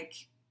I'm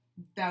like,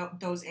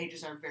 those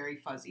ages are very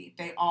fuzzy.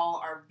 They all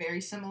are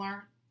very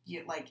similar.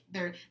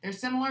 They're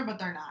similar, but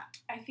they're not.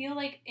 I feel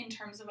like in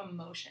terms of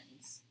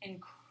emotions,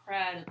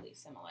 incredibly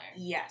similar.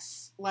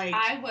 Yes. Like,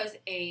 I was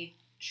a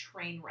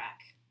train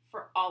wreck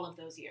for all of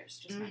those years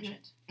just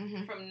mentioned.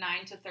 Mm-hmm. From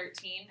 9 to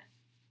 13.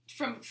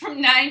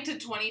 From 9 to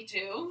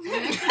 22.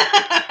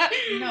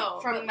 No.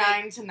 From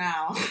 9 to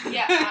now.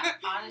 Yeah,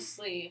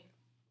 honestly,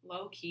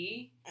 low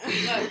key.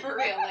 But for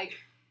real, like,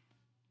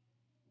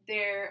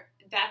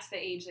 that's the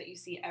age that you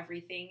see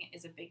everything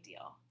is a big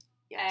deal.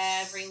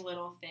 Yes. Every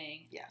little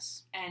thing.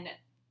 Yes.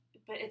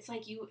 But it's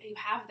like you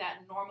have that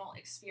normal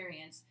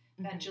experience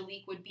that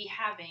Jaliek would be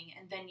having,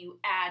 and then you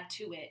add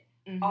to it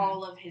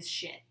all of his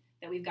shit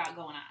that we've got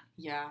going on.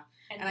 Yeah.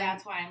 And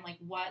that's why I'm like,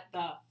 what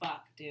the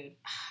fuck, dude?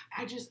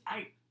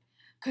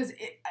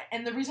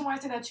 And the reason why I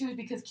say that too is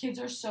because kids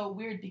are so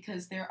weird,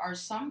 because there are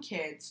some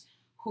kids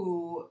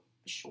who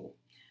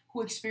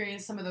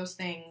experience some of those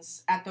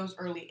things at those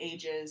early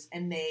ages,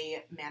 and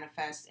they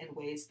manifest in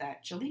ways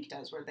that Jaliek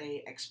does, where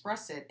they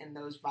express it in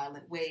those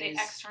violent ways. They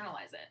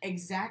externalize it.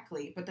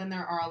 Exactly. But then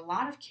there are a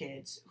lot of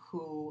kids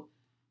who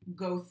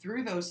go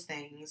through those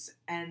things,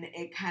 and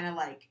it kind of,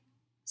 like,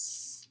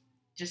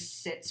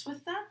 just sits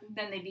with them.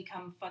 Then they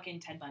become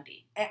fucking Ted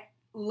Bundy.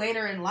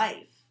 Later in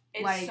life.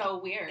 It's like, so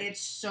weird. It's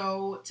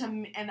so,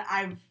 and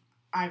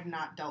I've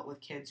not dealt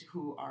with kids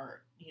who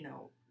are,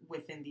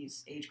 within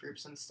these age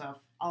groups and stuff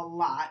a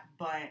lot,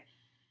 but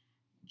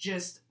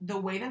just the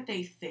way that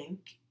they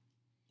think,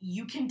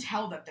 you can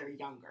tell that they're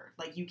younger.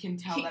 Like, you can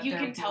tell that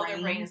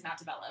their brain is not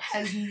developed.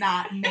 Has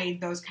not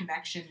made those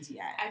connections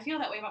yet. I feel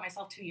that way about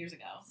myself 2 years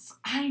ago.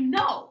 I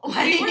know.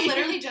 We were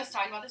literally just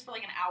talking about this for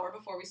like an hour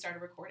before we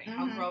started recording.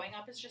 How growing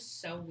up is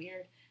just so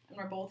weird. And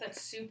we're both at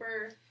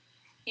super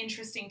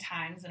interesting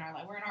times in our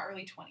life. We're in our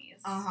early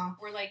 20s. Uh-huh.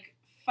 We're like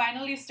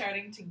finally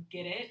starting to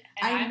get it.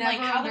 And I'm like,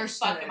 how the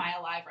fuck it. am I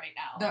alive right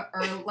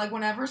now? Like,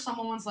 whenever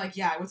someone was like,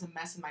 yeah, I was a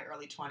mess in my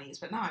early 20s,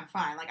 but now I'm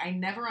fine. Like, I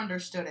never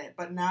understood it.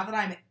 But now that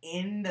I'm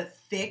in the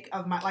thick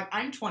of my, like,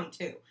 I'm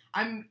 22.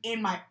 I'm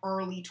in my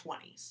early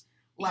 20s.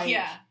 Like,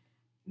 yeah.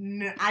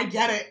 I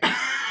get it.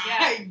 Yeah.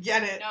 I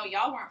get it. No,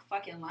 y'all weren't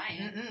fucking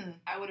lying. Mm-mm.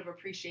 I would have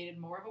appreciated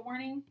more of a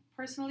warning,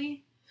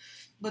 personally.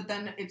 But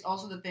then it's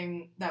also the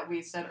thing that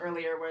we said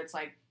earlier where it's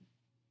like,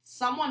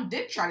 someone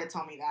did try to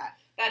tell me that.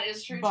 That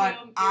is true, but too.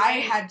 But I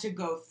had to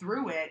go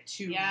through it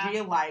to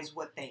realize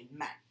what they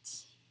meant.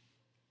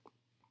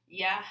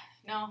 Yeah.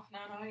 No,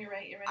 you're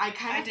right. I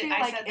kind of feel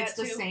like it's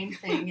the same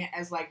thing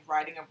as, like,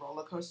 riding a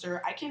roller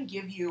coaster. I can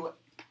give you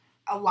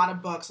a lot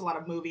of books, a lot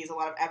of movies, a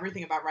lot of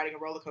everything about riding a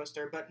roller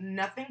coaster, but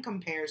nothing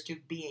compares to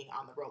being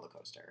on the roller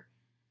coaster.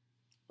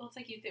 Well, it's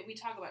like we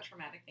talk about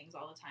traumatic things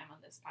all the time on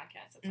this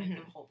podcast. It's like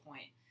the whole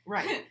point.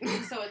 Right.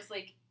 So it's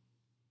like,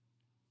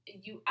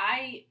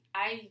 I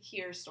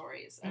hear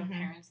stories of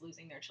parents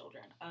losing their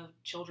children, of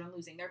children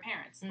losing their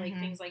parents, like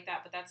things like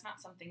that. But that's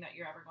not something that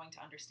you're ever going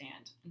to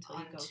understand until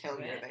you go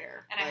through it.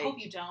 There. And I hope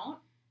you don't.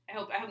 I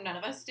hope none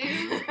of us do.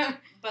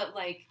 But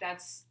like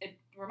it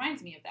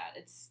reminds me of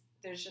that.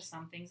 There's just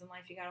some things in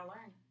life you gotta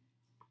learn,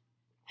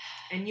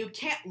 and you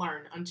can't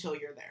learn until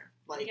you're there.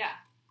 Like,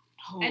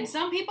 and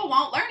some people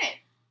won't learn it,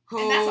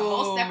 and that's a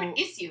whole separate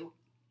issue,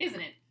 isn't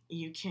it?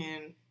 You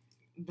can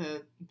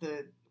the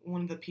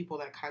one of the people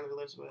that Kyler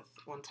lives with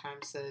one time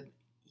said,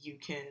 you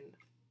can,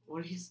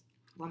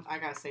 I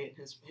gotta say it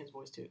in his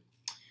voice too.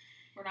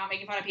 We're not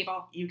making fun of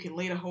people. You can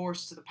lead a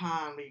horse to the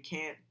pond, but you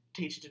can't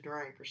teach it to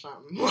drink or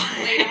something.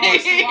 Lead a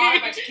horse to water,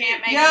 but you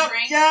can't make it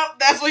drink. Yep,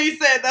 that's what he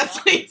said. That's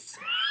what he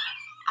said.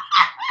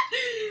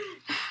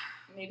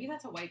 Maybe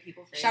that's a white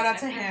people phrase. Shout out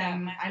to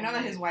him. I know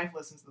that his wife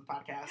listens to the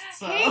podcast,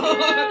 so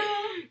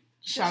hey,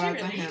 shout out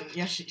to him.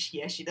 Yes,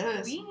 she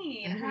does.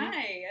 Queen,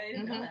 hi. I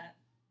didn't know that.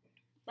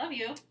 Love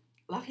you.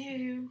 Love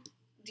you.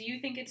 Do you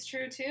think it's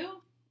true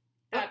too?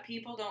 That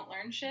people don't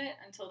learn shit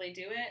until they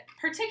do it?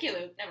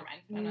 Particularly, never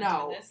mind. I'm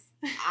not doing this.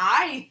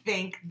 I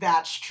think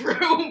that's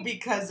true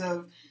because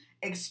of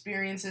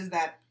experiences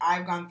that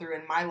I've gone through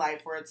in my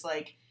life where it's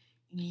like,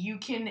 you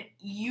could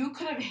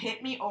have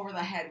hit me over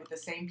the head with the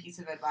same piece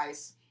of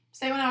advice,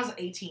 say when I was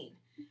 18.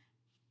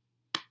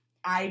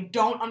 I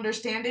don't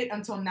understand it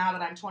until now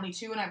that I'm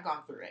 22 and I've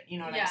gone through it. You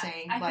know what I'm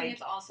saying? I think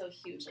it's also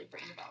huge, like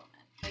brain development.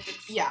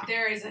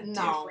 There is a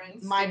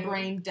difference. My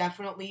brain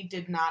definitely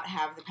did not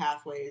have the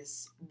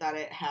pathways that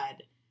it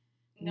had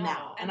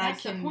now. And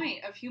that's the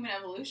point of human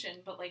evolution,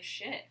 but like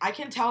shit. I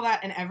can tell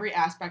that in every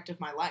aspect of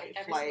my life.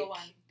 Every single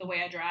one. The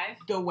way I drive.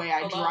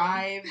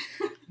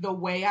 The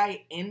way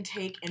I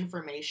intake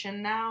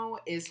information now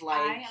is like...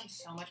 I am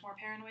so much more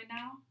paranoid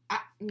now.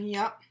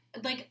 Yep.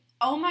 Like,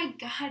 oh my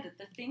god,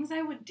 the things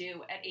I would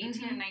do at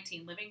 18 and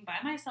 19, living by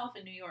myself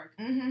in New York.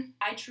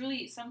 I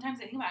truly,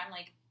 sometimes I think about it, I'm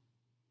like,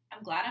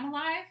 I'm glad I'm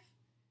alive.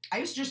 I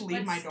used to just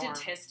leave my dorm.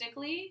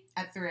 Statistically,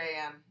 at 3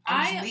 a.m.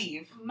 I just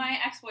leave. My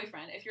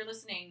ex-boyfriend, if you're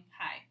listening,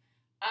 hi.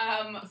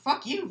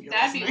 Fuck you if you're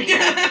that'd listening. Be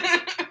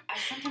weird.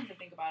 Sometimes I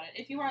think about it.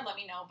 If you are, let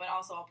me know, but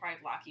also I'll probably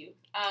block you.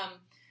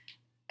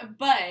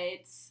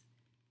 But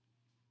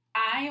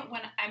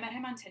when I met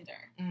him on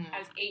Tinder, I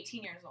was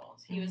 18 years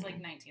old. He was like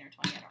 19 or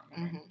 20, I don't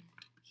remember.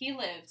 He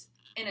lived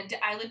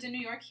I lived in New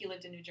York, he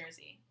lived in New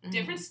Jersey.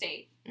 Different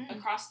state,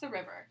 across the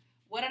river.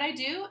 What did I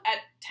do at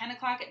 10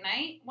 o'clock at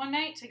night, one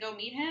night, to go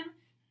meet him?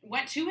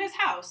 Went to his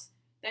house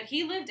that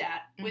he lived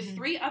at with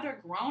 3 other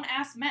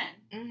grown-ass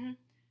men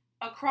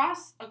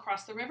across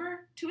the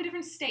river to a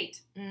different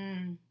state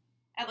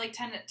at like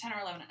 10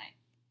 or 11 at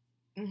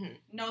night.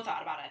 No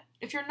thought about it.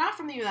 If you're not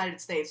from the United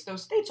States,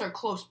 those states are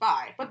close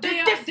by, but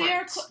they're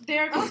different.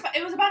 They're close by.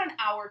 It was about an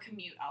hour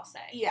commute, I'll say.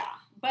 Yeah.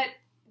 But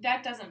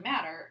that doesn't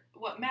matter.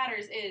 What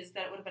matters is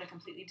that it would have been a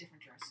completely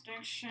different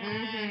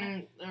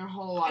jurisdiction. There's a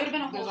whole lot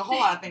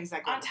of things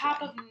that go on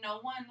top of no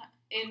one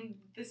in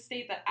the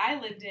state that I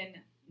lived in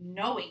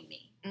knowing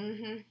me.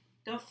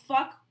 The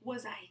fuck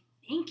was I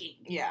thinking?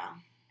 Yeah.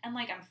 And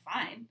like, I'm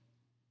fine.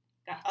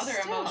 Got other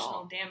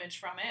emotional damage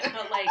from it,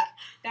 but like,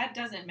 that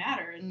doesn't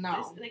matter.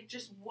 No. Like,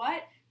 just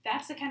what?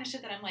 That's the kind of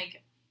shit that I'm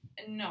like,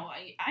 no,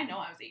 I know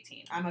I was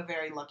 18. I'm a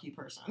very lucky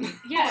person.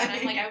 Yeah, and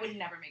I'm like, I would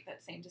never make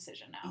that same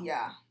decision now.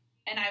 Yeah.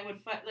 And I would,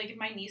 like, if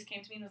my niece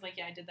came to me and was like,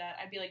 yeah, I did that,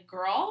 I'd be like,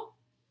 girl,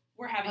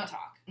 we're having a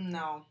talk.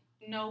 No.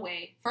 No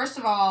way. First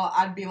of all,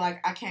 I'd be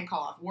like, I can't call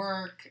off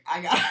work.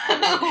 I got,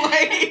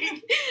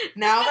 like,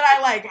 now that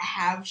I, like,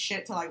 have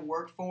shit to, like,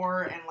 work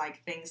for and,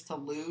 like, things to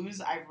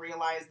lose, I've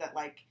realized that,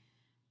 like,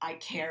 I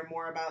care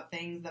more about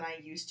things than I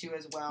used to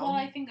as well. Well,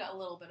 I think a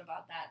little bit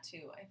about that,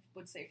 too. I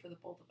would say for the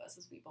both of us,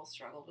 as we both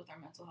struggled with our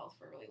mental health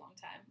for a really long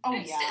time. Oh,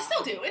 and yeah.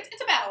 Still do.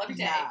 It's a battle every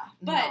day. Yeah,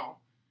 but... No.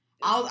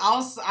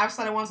 I've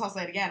said it once, I'll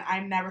say it again. I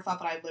never thought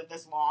that I'd live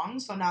this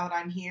long, so now that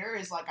I'm here,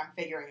 it's like I'm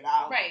figuring it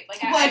out. Right.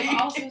 Like,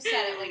 I've also said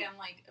it, like, I'm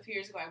like, a few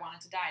years ago I wanted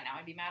to die, now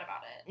I'd be mad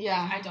about it.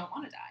 Yeah. Like, I don't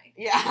want to die.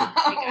 Yeah.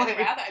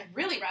 I'd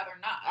really rather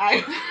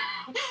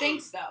not.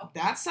 Thanks, though.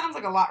 That sounds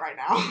like a lot right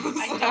now.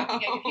 I don't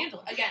think I could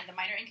handle it. Again, the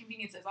minor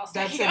inconveniences, I'll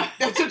say.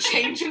 That's a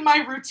change in my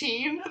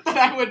routine that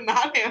I would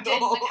not handle.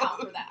 Didn't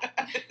account for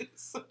that.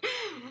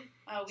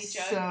 Oh, we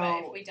joke,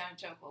 but if we don't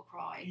joke, we'll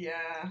cry.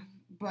 Yeah.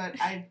 But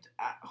I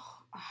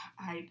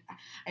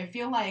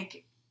feel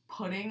like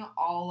putting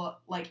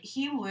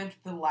he lived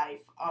the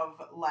life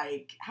of,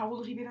 like, how old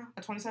would he be now?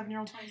 A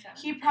 27-year-old?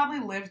 27. He probably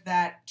lived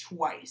that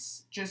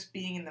twice, just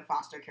being in the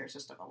foster care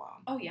system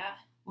alone. Oh, yeah.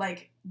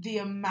 Like, the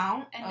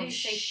amount and of they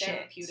say shit.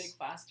 Therapeutic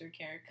foster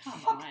care.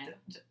 Come on.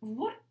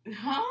 What?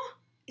 Huh?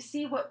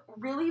 See, what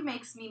really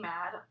makes me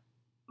mad,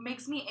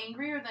 makes me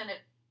angrier than it...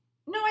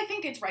 No, I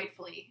think it's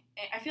rightfully.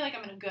 I feel like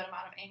I'm in a good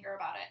amount of anger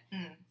about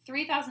it.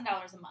 $3,000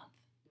 a month.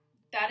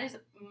 That is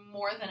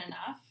more than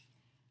enough.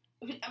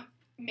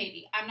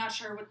 Maybe. I'm not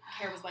sure what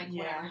care was like,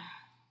 whatever.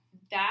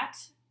 That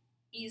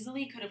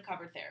easily could have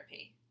covered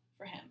therapy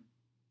for him.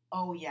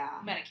 Oh, yeah.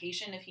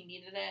 Medication if he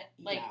needed it.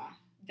 Like,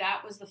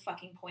 that was the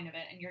fucking point of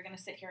it. And you're going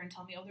to sit here and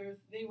tell me, oh,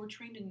 they were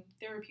trained in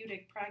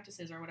therapeutic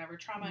practices or whatever,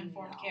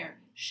 trauma-informed care.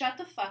 Shut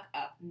the fuck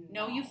up.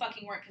 No, you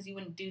fucking weren't, because you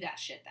wouldn't do that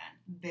shit then.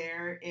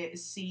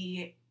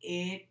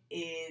 It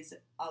is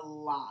a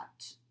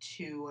lot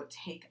to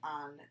take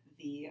on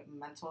the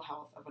mental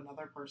health of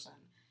another person.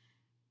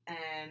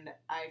 And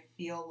I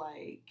feel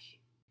like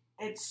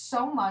it's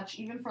so much,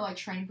 even for, like,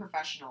 trained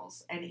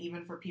professionals and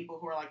even for people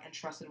who are, like,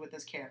 entrusted with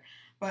this care.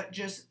 But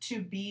just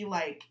to be,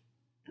 like,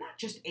 not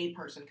just a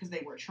person because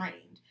they were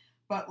trained,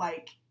 but,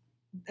 like,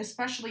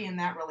 especially in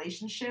that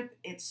relationship,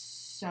 it's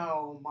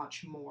so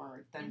much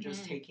more than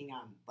just taking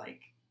on,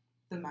 like,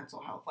 the mental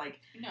health. Like,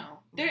 no.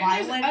 There's,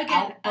 again,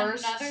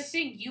 outbursts. Another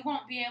thing, you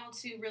won't be able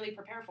to really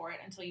prepare for it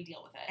until you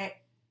deal with it.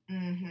 We're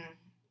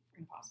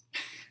gonna pause.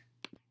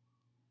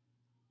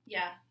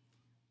 Yeah.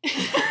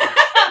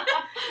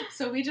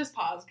 So we just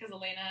paused because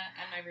Elena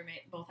and my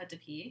roommate both had to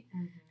pee,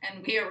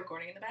 and we are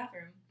recording in the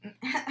bathroom.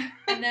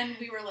 And then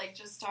we were, like,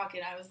 just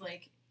talking. I was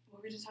like, what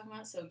were we just talking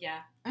about? So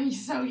yeah.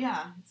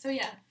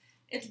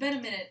 It's been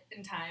a minute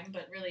in time,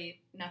 but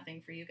really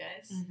nothing for you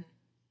guys.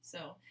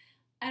 So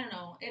I don't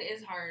know. It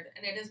is hard,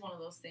 and it is one of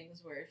those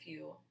things where if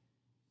you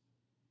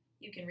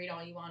can read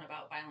all you want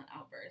about violent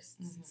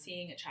outbursts,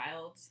 seeing a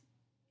child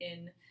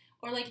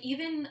or, like,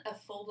 even a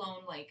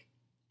full-blown, like,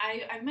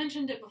 I've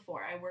mentioned it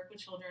before. I work with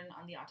children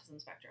on the autism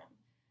spectrum.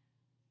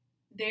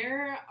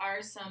 There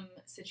are some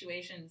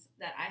situations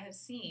that I have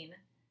seen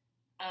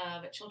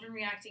of children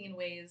reacting in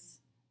ways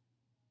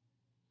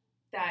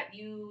that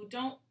you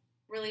don't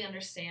really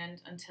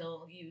understand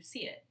until you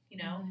see it, you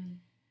know?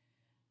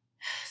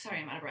 Sorry,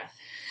 I'm out of breath.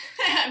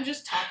 I'm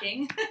just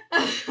talking,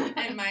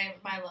 and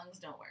my lungs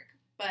don't work.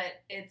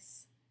 But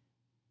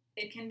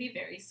it can be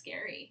very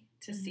scary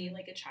to see,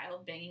 like, a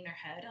child banging their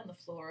head on the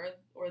floor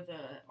or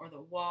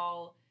the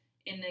wall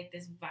in, like,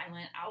 this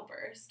violent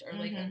outburst or,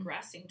 like,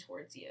 aggressing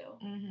towards you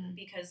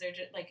because they're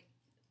just, like,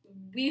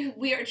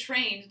 we are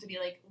trained to be,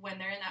 like, when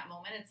they're in that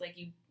moment, it's like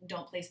you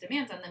don't place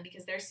demands on them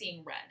because they're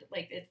seeing red.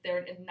 Like,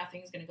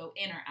 nothing's going to go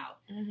in or out.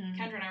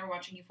 Kendra and I were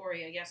watching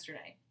Euphoria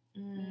yesterday.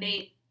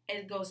 Nate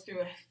goes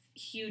through a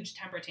huge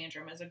temper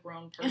tantrum as a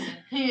grown person.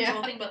 The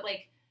whole thing, but,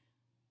 like,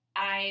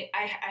 I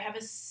have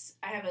a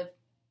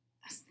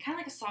kind of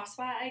like a soft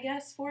spot, I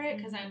guess, for it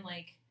because I'm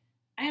like,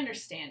 I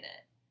understand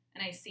it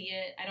and I see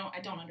it.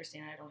 I don't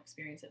understand it. I don't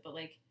experience it, but,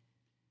 like,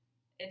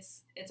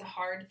 it's a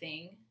hard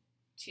thing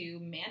to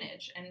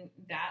manage, and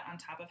that on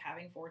top of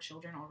having 4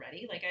 children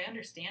already, like, I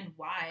understand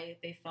why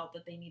they felt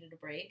that they needed a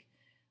break,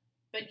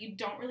 but you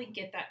don't really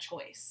get that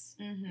choice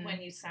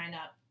when you sign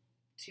up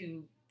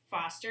to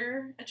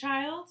foster a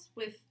child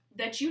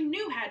that you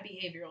knew had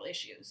behavioral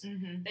issues,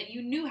 that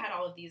you knew had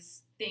all of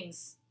these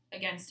things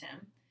against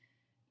him.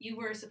 You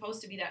were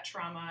supposed to be that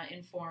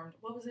trauma-informed,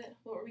 what was it?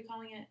 What were we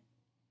calling it?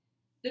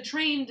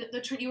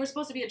 You were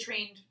supposed to be a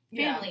trained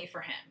family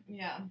for him.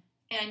 Yeah.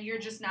 And you're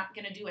just not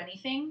going to do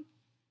anything,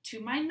 to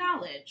my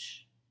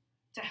knowledge,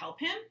 to help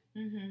him?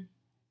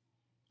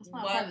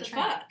 What the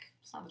fuck?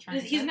 It's not the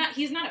training.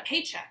 He's not a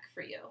paycheck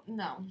for you.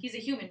 No. He's a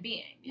human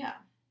being. Yeah.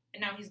 And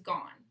now he's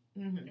gone.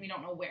 And we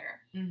don't know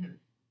where.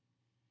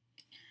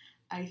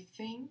 I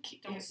think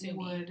it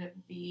would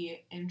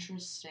be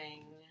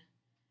interesting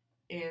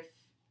if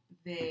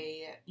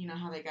they, you know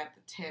how they got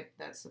the tip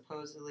that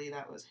supposedly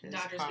that was his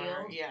Dodgers car?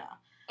 Field? Yeah.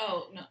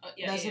 Oh, no,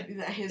 yeah,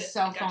 his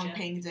cell phone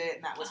pinged it,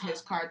 and that was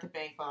his car at the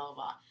bank, blah, blah,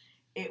 blah.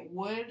 It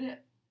would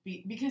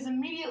be, because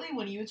immediately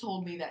when you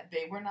told me that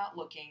they were not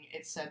looking,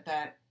 it said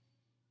that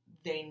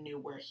they knew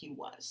where he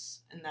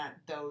was, and that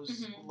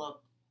those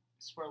looks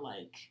were,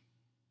 like,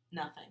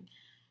 nothing.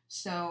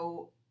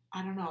 So,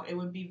 I don't know, it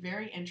would be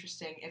very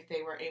interesting if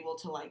they were able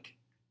to, like,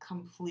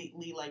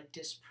 completely, like,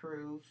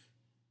 disprove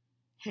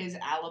his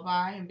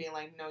alibi and being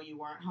like, no, you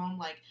weren't home.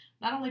 Like,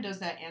 not only does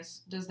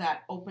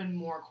that open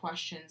more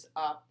questions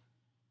up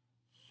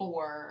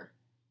for,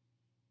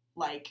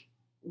 like,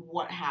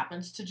 what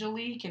happens to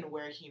Jaliek and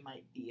where he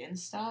might be and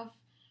stuff,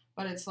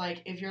 but it's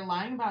like, if you're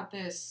lying about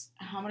this,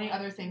 how many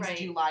other things Right.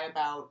 do you lie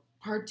about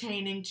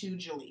pertaining to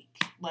Jaliek?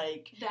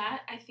 Like,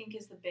 that, I think,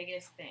 is the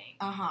biggest thing.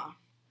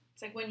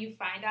 It's like when you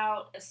find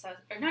out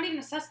or not even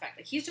a suspect,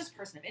 like, he's just a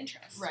person of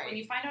interest. Right. When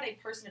you find out a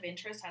person of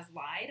interest has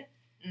lied,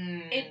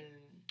 why?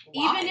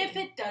 even if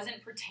it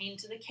doesn't pertain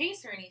to the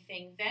case or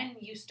anything, then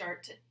you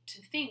start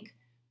to think,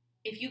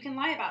 if you can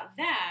lie about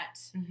that,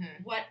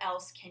 what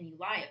else can you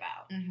lie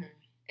about?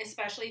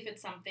 Especially if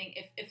it's something,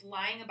 if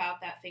lying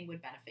about that thing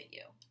would benefit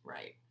you.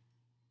 Right.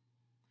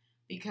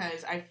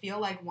 Because I feel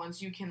like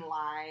once you can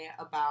lie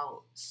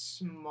about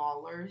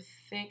smaller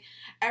things,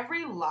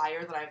 every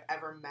liar that I've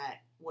ever met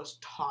was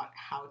taught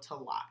how to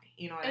lie.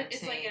 You know what I'm saying?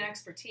 It's like an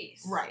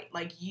expertise. Right.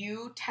 Like,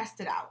 you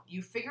test it out.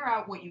 You figure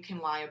out what you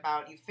can lie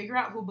about. You figure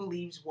out who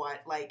believes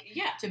what. Like,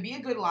 to be a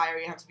good liar,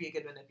 you have to be a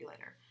good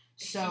manipulator.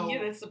 So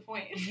yeah, that's the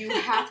point. you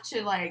have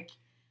to, like,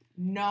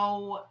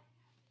 know...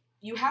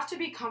 You have to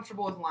be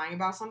comfortable with lying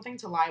about something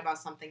to lie about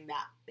something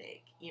that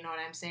big. You know what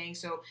I'm saying?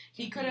 So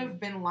he could have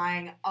been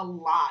lying a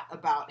lot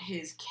about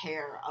his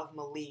care of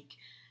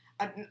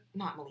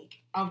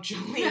of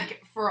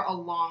Jaliek for a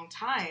long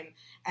time.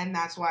 And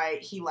that's why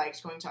he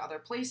liked going to other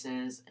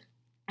places.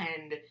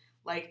 And,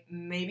 like,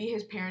 maybe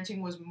his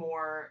parenting was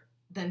more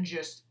than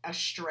just a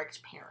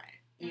strict parent.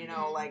 You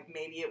know, like,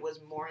 maybe it was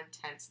more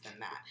intense than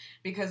that.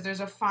 Because there's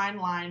a fine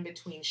line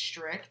between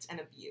strict and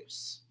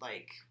abuse.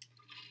 Like...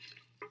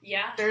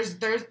 Yeah. There's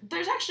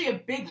actually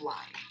a big line,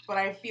 but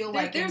I feel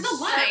like there's in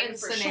a line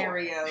certain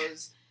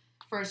scenarios,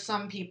 for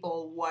some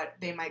people, what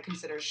they might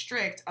consider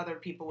strict, other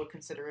people would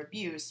consider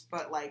abuse.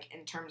 But, like,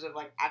 in terms of,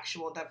 like,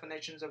 actual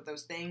definitions of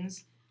those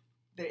things,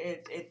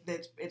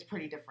 it's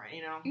pretty different,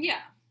 you know?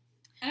 Yeah.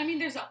 And I mean,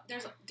 there's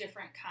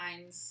different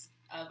kinds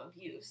of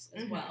abuse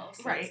as well.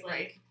 So right, it's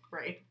like,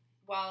 right.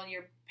 While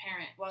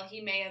he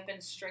may have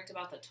been strict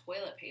about the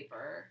toilet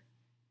paper,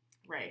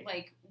 right?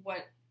 Like,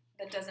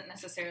 that doesn't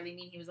necessarily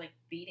mean he was, like,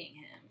 beating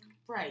him.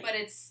 Right. But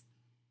it's,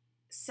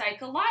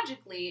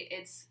 psychologically,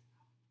 it's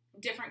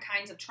different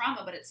kinds of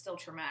trauma, but it's still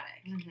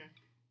traumatic.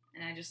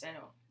 And I just don't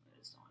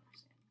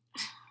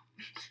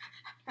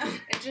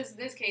understand.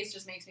 This case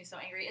just makes me so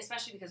angry,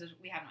 especially because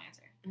we have no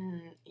answer.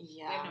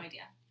 Yeah. We have no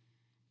idea.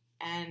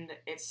 And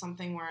it's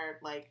something where,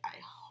 like, I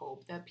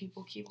hope that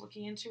people keep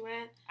looking into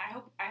it. I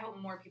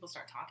hope more people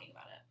start talking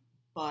about it.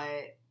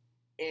 But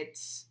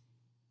it's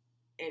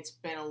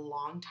been a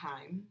long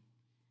time.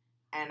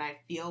 And I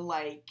feel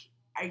like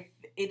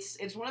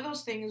it's one of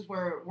those things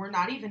where we're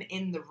not even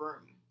in the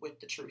room with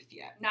the truth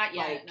yet. Not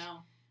yet, like,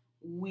 no.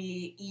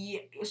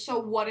 So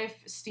what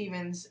if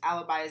Steven's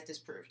alibi is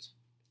disproved?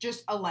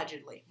 Just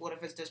allegedly. What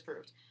if it's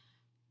disproved?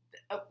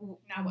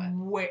 Now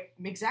what?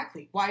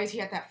 Exactly. Why is he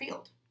at that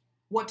field?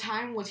 What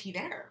time was he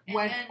there?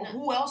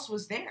 Who else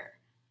was there?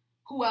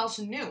 Who else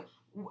knew?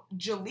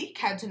 Jaliek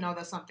had to know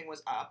that something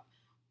was up.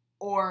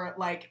 Or,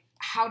 like,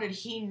 how did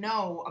he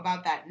know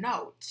about that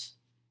note?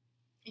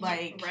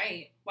 Like,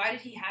 right. Why did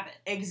he have it?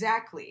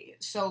 Exactly.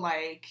 So,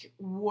 like,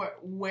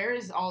 where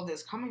is all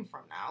this coming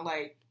from now?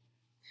 Like,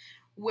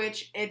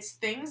 which it's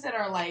things that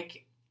are,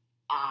 like,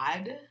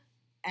 odd,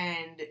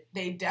 and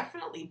they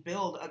definitely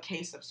build a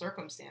case of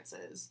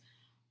circumstances,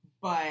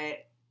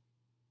 but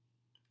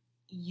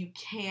you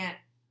can't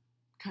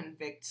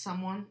convict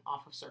someone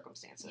off of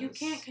circumstances. You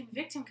can't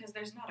convict him because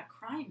there's not a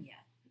crime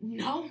yet.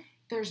 No.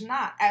 There's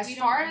not. As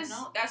far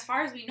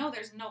as we know,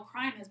 there's no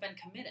crime has been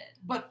committed.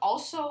 But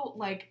also,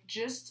 like,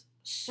 just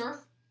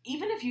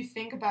even if you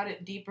think about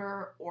it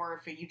deeper,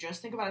 or if you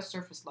just think about it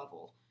surface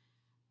level,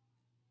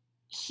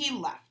 he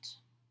left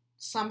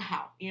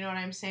somehow. You know what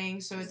I'm saying?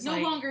 So it's no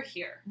longer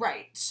here.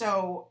 Right.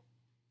 So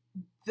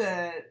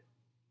the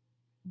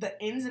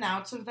ins and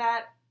outs of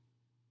that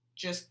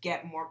just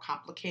get more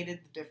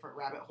complicated the different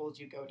rabbit holes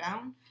you go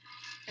down.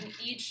 And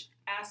each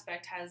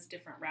aspect has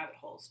different rabbit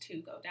holes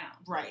to go down.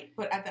 Right.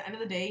 But at the end of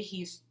the day,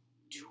 he's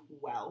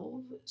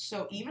 12.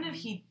 So even if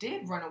he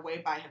did run away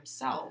by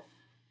himself,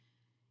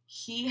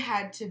 he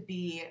had to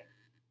be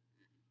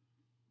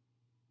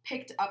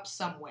picked up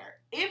somewhere.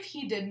 If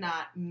he did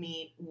not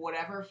meet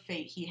whatever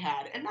fate he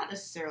had, and not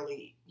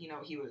necessarily, you know,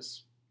 he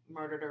was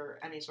murdered or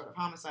any sort of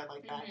homicide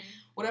like that,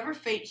 whatever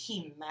fate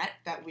he met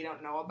that we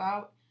don't know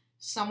about,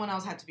 someone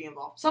else had to be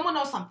involved. Someone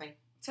knows something.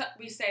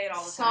 We say it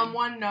all the time.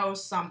 Someone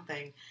knows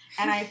something.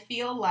 And I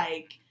feel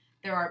like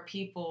there are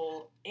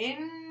people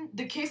in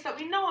the case that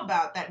we know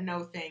about that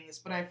know things,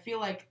 but I feel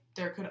like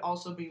there could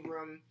also be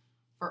room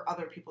for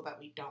other people that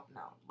we don't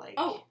know. Like,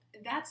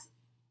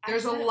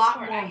 there's a lot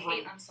more room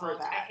for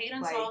that. I hate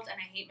unsolved, and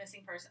I hate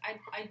missing person.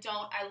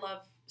 I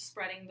love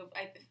spreading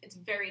it's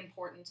very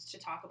important to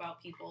talk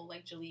about people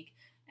like Jaliek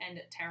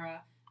and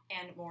Tara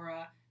and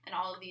Maura and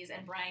all of these,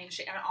 and Brian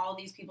and all of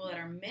these people that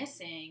are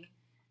missing,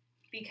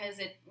 because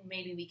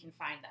maybe we can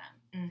find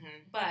them.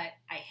 But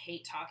I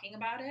hate talking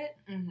about it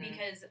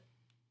because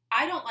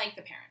I don't like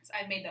the parents.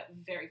 I've made that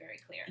very, very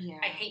clear. Yeah.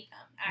 I hate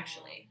them,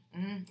 actually.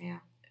 Yeah.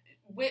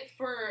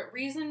 For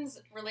reasons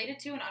related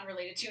to and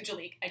unrelated to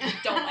Jaliek. I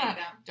just don't like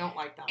them. Don't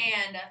like them.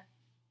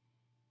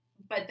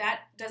 But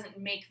that doesn't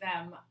make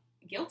them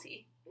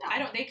guilty. No. I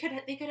don't. They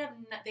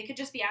could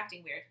just be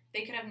acting weird.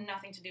 They could have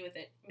nothing to do with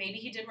it. Maybe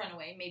he did run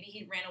away. Maybe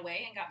he ran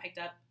away and got picked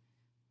up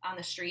on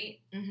the street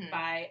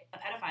by a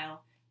pedophile.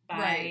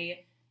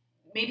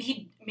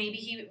 Maybe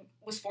he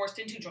was forced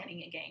into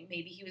joining a gang.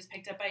 Maybe he was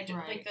picked up by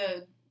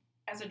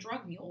as a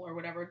drug mule or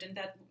whatever. Didn't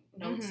that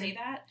note say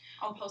that?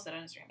 I'll post that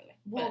on Instagram, by the way.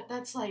 Well, but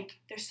that's like...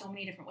 There's so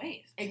many different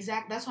ways.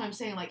 Exactly. That's what I'm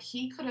saying. Like,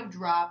 he could have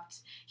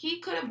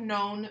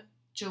known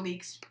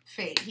Jaliek's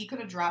fate. He could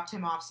have dropped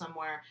him off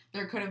somewhere.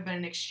 There could have been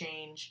an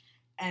exchange.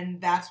 And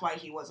that's why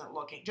he wasn't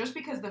looking. Just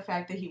because the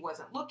fact that he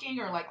wasn't looking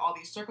or, like, all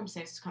these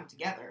circumstances come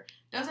together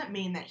doesn't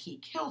mean that he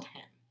killed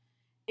him.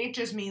 It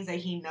just means that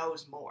he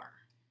knows more.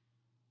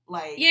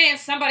 Like... Yeah,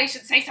 somebody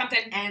should say something.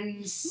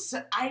 And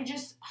so I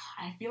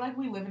feel like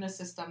we live in a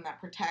system that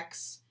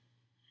protects...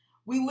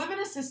 We live in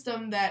a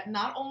system that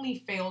not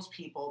only fails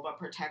people, but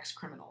protects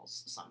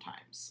criminals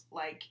sometimes.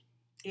 Like,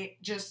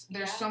 it just...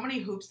 There's so many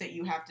hoops that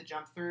you have to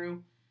jump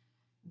through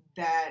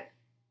that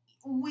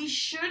we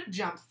should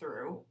jump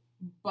through,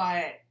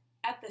 but...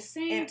 At the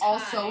same time... It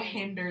also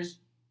hinders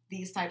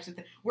these types of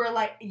things. Where,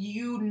 like,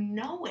 you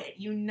know it.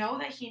 You know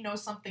that he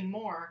knows something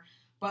more,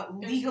 but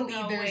legally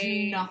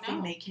there's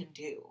nothing they can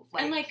do.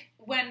 Like, and, like,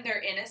 when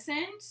they're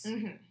innocent,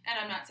 and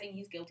I'm not saying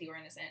he's guilty or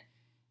innocent,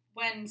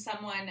 when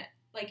someone...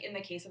 Like, in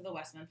the case of the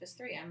West Memphis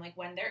 3, I'm like,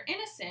 when they're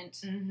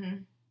innocent,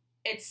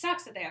 it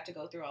sucks that they have to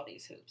go through all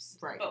these hoops.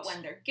 Right. But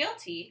when they're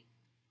guilty,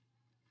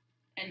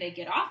 and they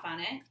get off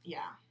on it,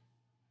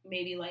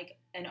 maybe like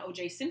an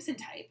O.J. Simpson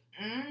type,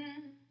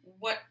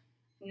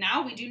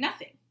 now we do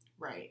nothing.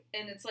 Right.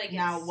 And it's like...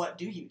 Now what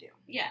do you do?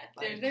 Yeah,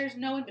 like, there's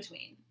no in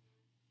between.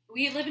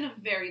 We live in a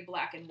very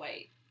black and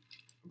white.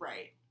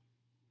 Right.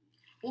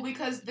 Well,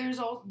 because there's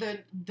all...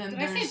 Did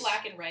I say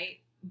black and white?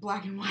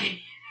 Black and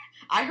white.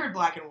 I heard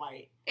black and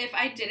white. If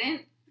I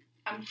didn't,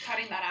 I'm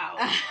cutting that out.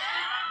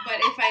 But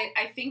if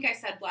I think I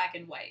said black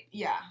and white.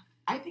 Yeah.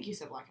 I think you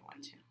said black and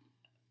white, too.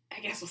 I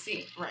guess we'll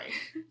see. Right.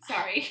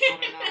 Sorry. I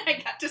don't know.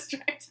 I got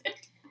distracted.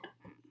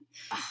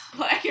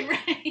 Black and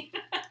right.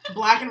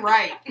 Black and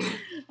right.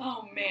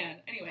 Oh,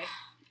 man. Anyway.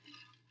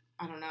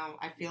 I don't know.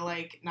 I feel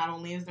like not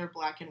only is there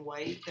black and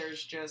white,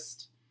 there's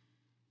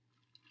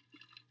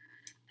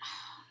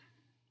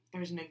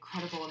an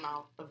incredible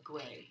amount of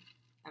gray.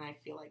 And I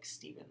feel like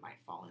Steven might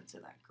fall into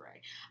that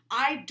gray.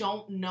 I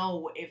don't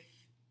know if...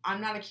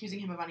 I'm not accusing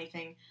him of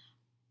anything.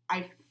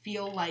 I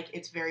feel like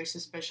it's very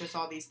suspicious,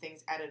 all these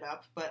things added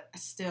up. But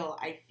still,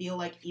 I feel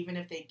like even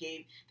if they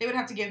would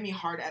have to give me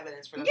hard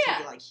evidence for them to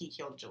be like, he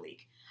killed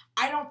Jaliek.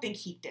 I don't think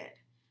he did.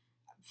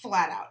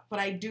 Flat out. But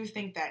I do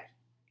think that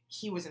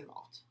he was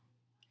involved.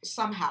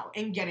 Somehow.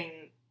 In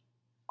getting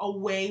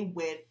away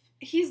with...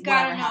 He's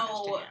got to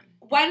know...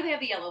 Why do they have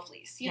the yellow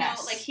fleece? You know,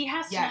 like, he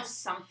has to know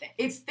something.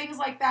 It's things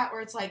like that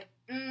where it's like,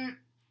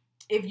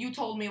 if you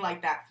told me,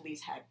 like, that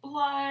fleece had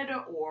blood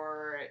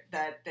or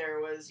that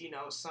there was, you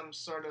know, some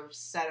sort of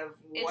set of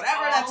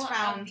whatever that's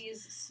found. Of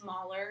these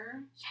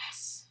smaller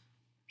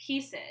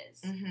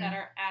pieces that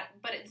are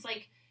but it's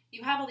like,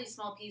 you have all these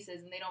small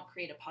pieces and they don't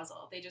create a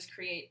puzzle. They just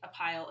create a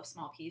pile of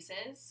small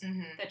pieces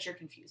that you're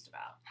confused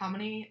about. How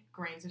many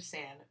grains of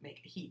sand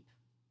make a heap?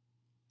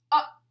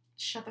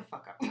 Shut the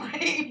fuck up.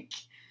 Like...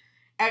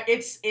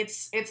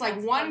 It's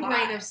like one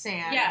grain of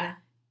sand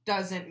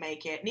doesn't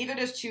make it. Neither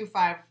does 2,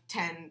 5,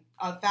 10,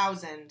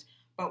 1,000.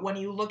 But when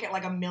you look at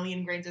like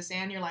 1,000,000 grains of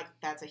sand, you're like,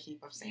 that's a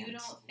heap of sand. You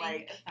don't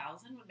think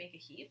 1,000 would make a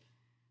heap?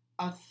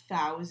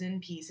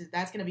 1,000 pieces.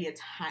 That's gonna be a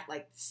tiny.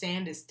 Like,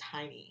 sand is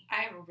tiny. I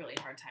have a really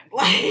hard time.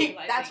 Like,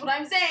 that's what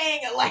I'm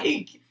saying.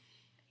 Like,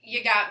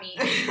 you got me.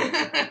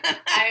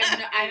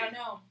 I don't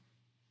know.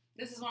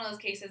 This is one of those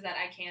cases that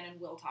I can and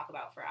will talk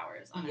about for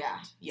hours on end.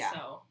 Yeah.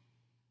 So.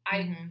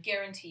 I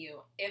guarantee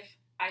you, if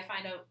I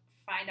find out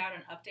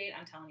an update,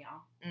 I'm telling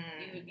y'all.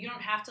 You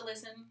don't have to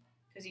listen,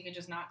 because you can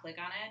just not click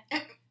on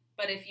it.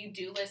 But if you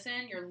do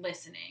listen, you're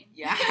listening.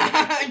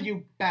 Yeah,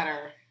 you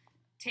better.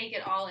 Take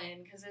it all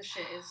in, because this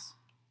shit is...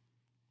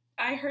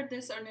 I heard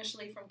this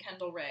initially from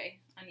Kendall Ray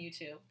on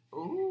YouTube.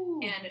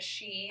 Ooh. And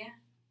she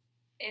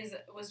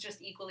was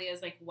just equally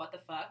as, like, what the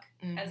fuck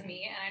as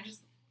me. And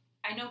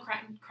I know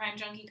Crime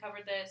Junkie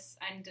covered this.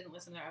 I didn't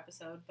listen to their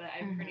episode, but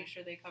I'm pretty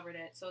sure they covered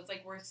it. So it's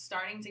like we're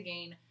starting to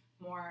gain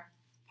more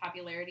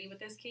popularity with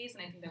this case,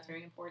 and I think that's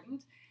very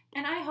important.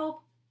 And I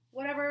hope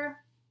whatever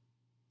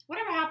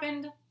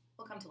happened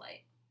will come to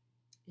light.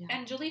 Yeah.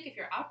 And Jaliek, if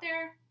you're out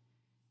there,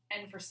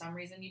 and for some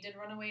reason you did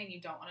run away and you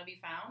don't want to be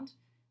found,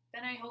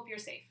 then I hope you're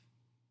safe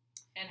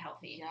and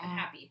healthy and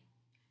happy.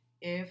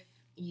 If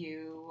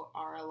you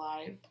are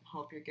alive,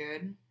 hope you're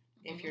good.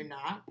 If you're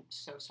not,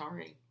 so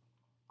sorry.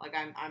 Like,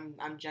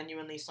 I'm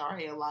genuinely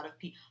sorry. A lot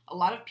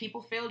of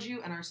people failed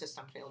you, and our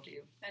system failed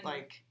you. And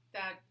like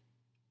that.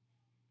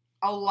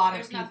 A lot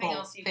of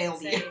people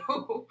failed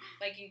you.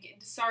 Like,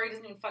 sorry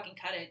doesn't even fucking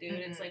cut it, dude.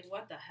 It's like,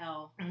 what the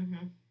hell?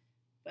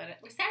 But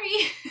we're sorry.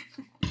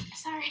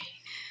 Sorry,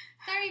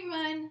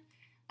 everyone.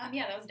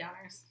 Yeah, that was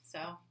downers. So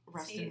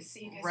Rest see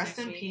in you guys rest next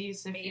in week.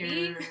 peace if Maybe.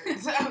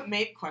 you're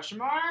mate question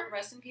mark.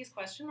 Rest in peace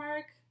question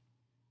mark.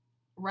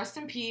 Rest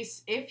in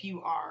peace if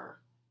you are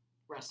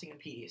resting in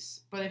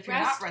peace. But if you're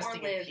Rest not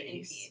resting or live in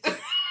peace, in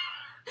peace.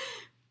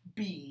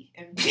 be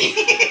in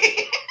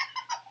peace.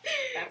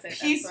 That's it.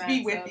 Peace that's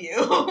be with you.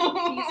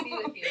 Peace be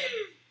with you.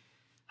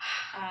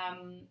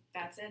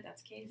 That's it.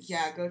 That's case.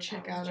 Yeah, go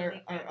check out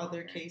Jaliek our other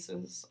Rainwalker.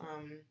 cases.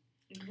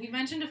 We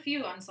mentioned a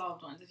few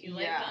unsolved ones. If you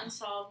like Yeah. the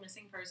unsolved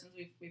missing persons,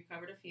 we've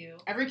covered a few.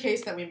 Every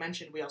case that we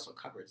mentioned, we also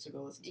covered, so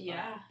go listen to Yeah,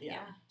 that.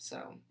 yeah.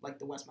 So, like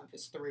the West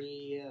Memphis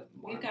 3.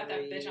 We've got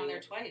that bitch on there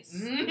twice.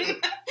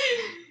 Mhm.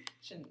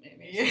 Shouldn't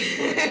maybe Yeah.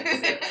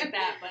 say it like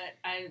that, but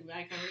I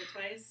covered it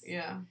twice.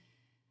 Yeah.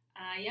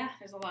 Yeah,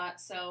 there's a lot.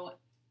 So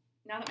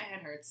now that my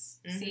head hurts,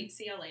 see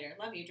y'all later.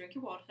 Love you. Drink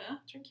your water.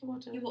 Drink your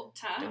water. Your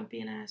water. Don't be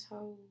an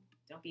asshole.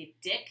 Don't be a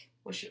dick.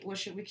 We should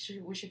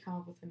come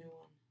up with a new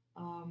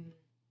one.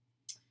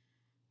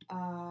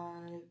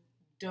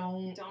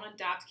 Don't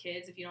adopt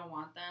kids if you don't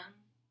want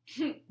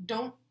them.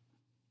 don't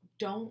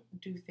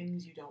do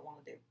things you don't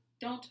want to do.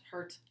 Don't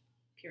hurt.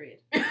 Period.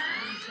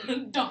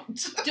 Don't.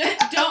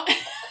 Don't.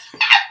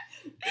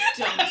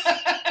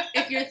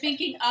 If you're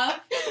thinking of,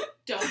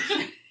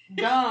 don't.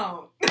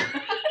 Don't.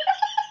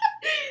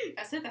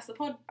 That's it. That's the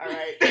pod. All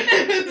right.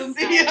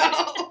 See ya.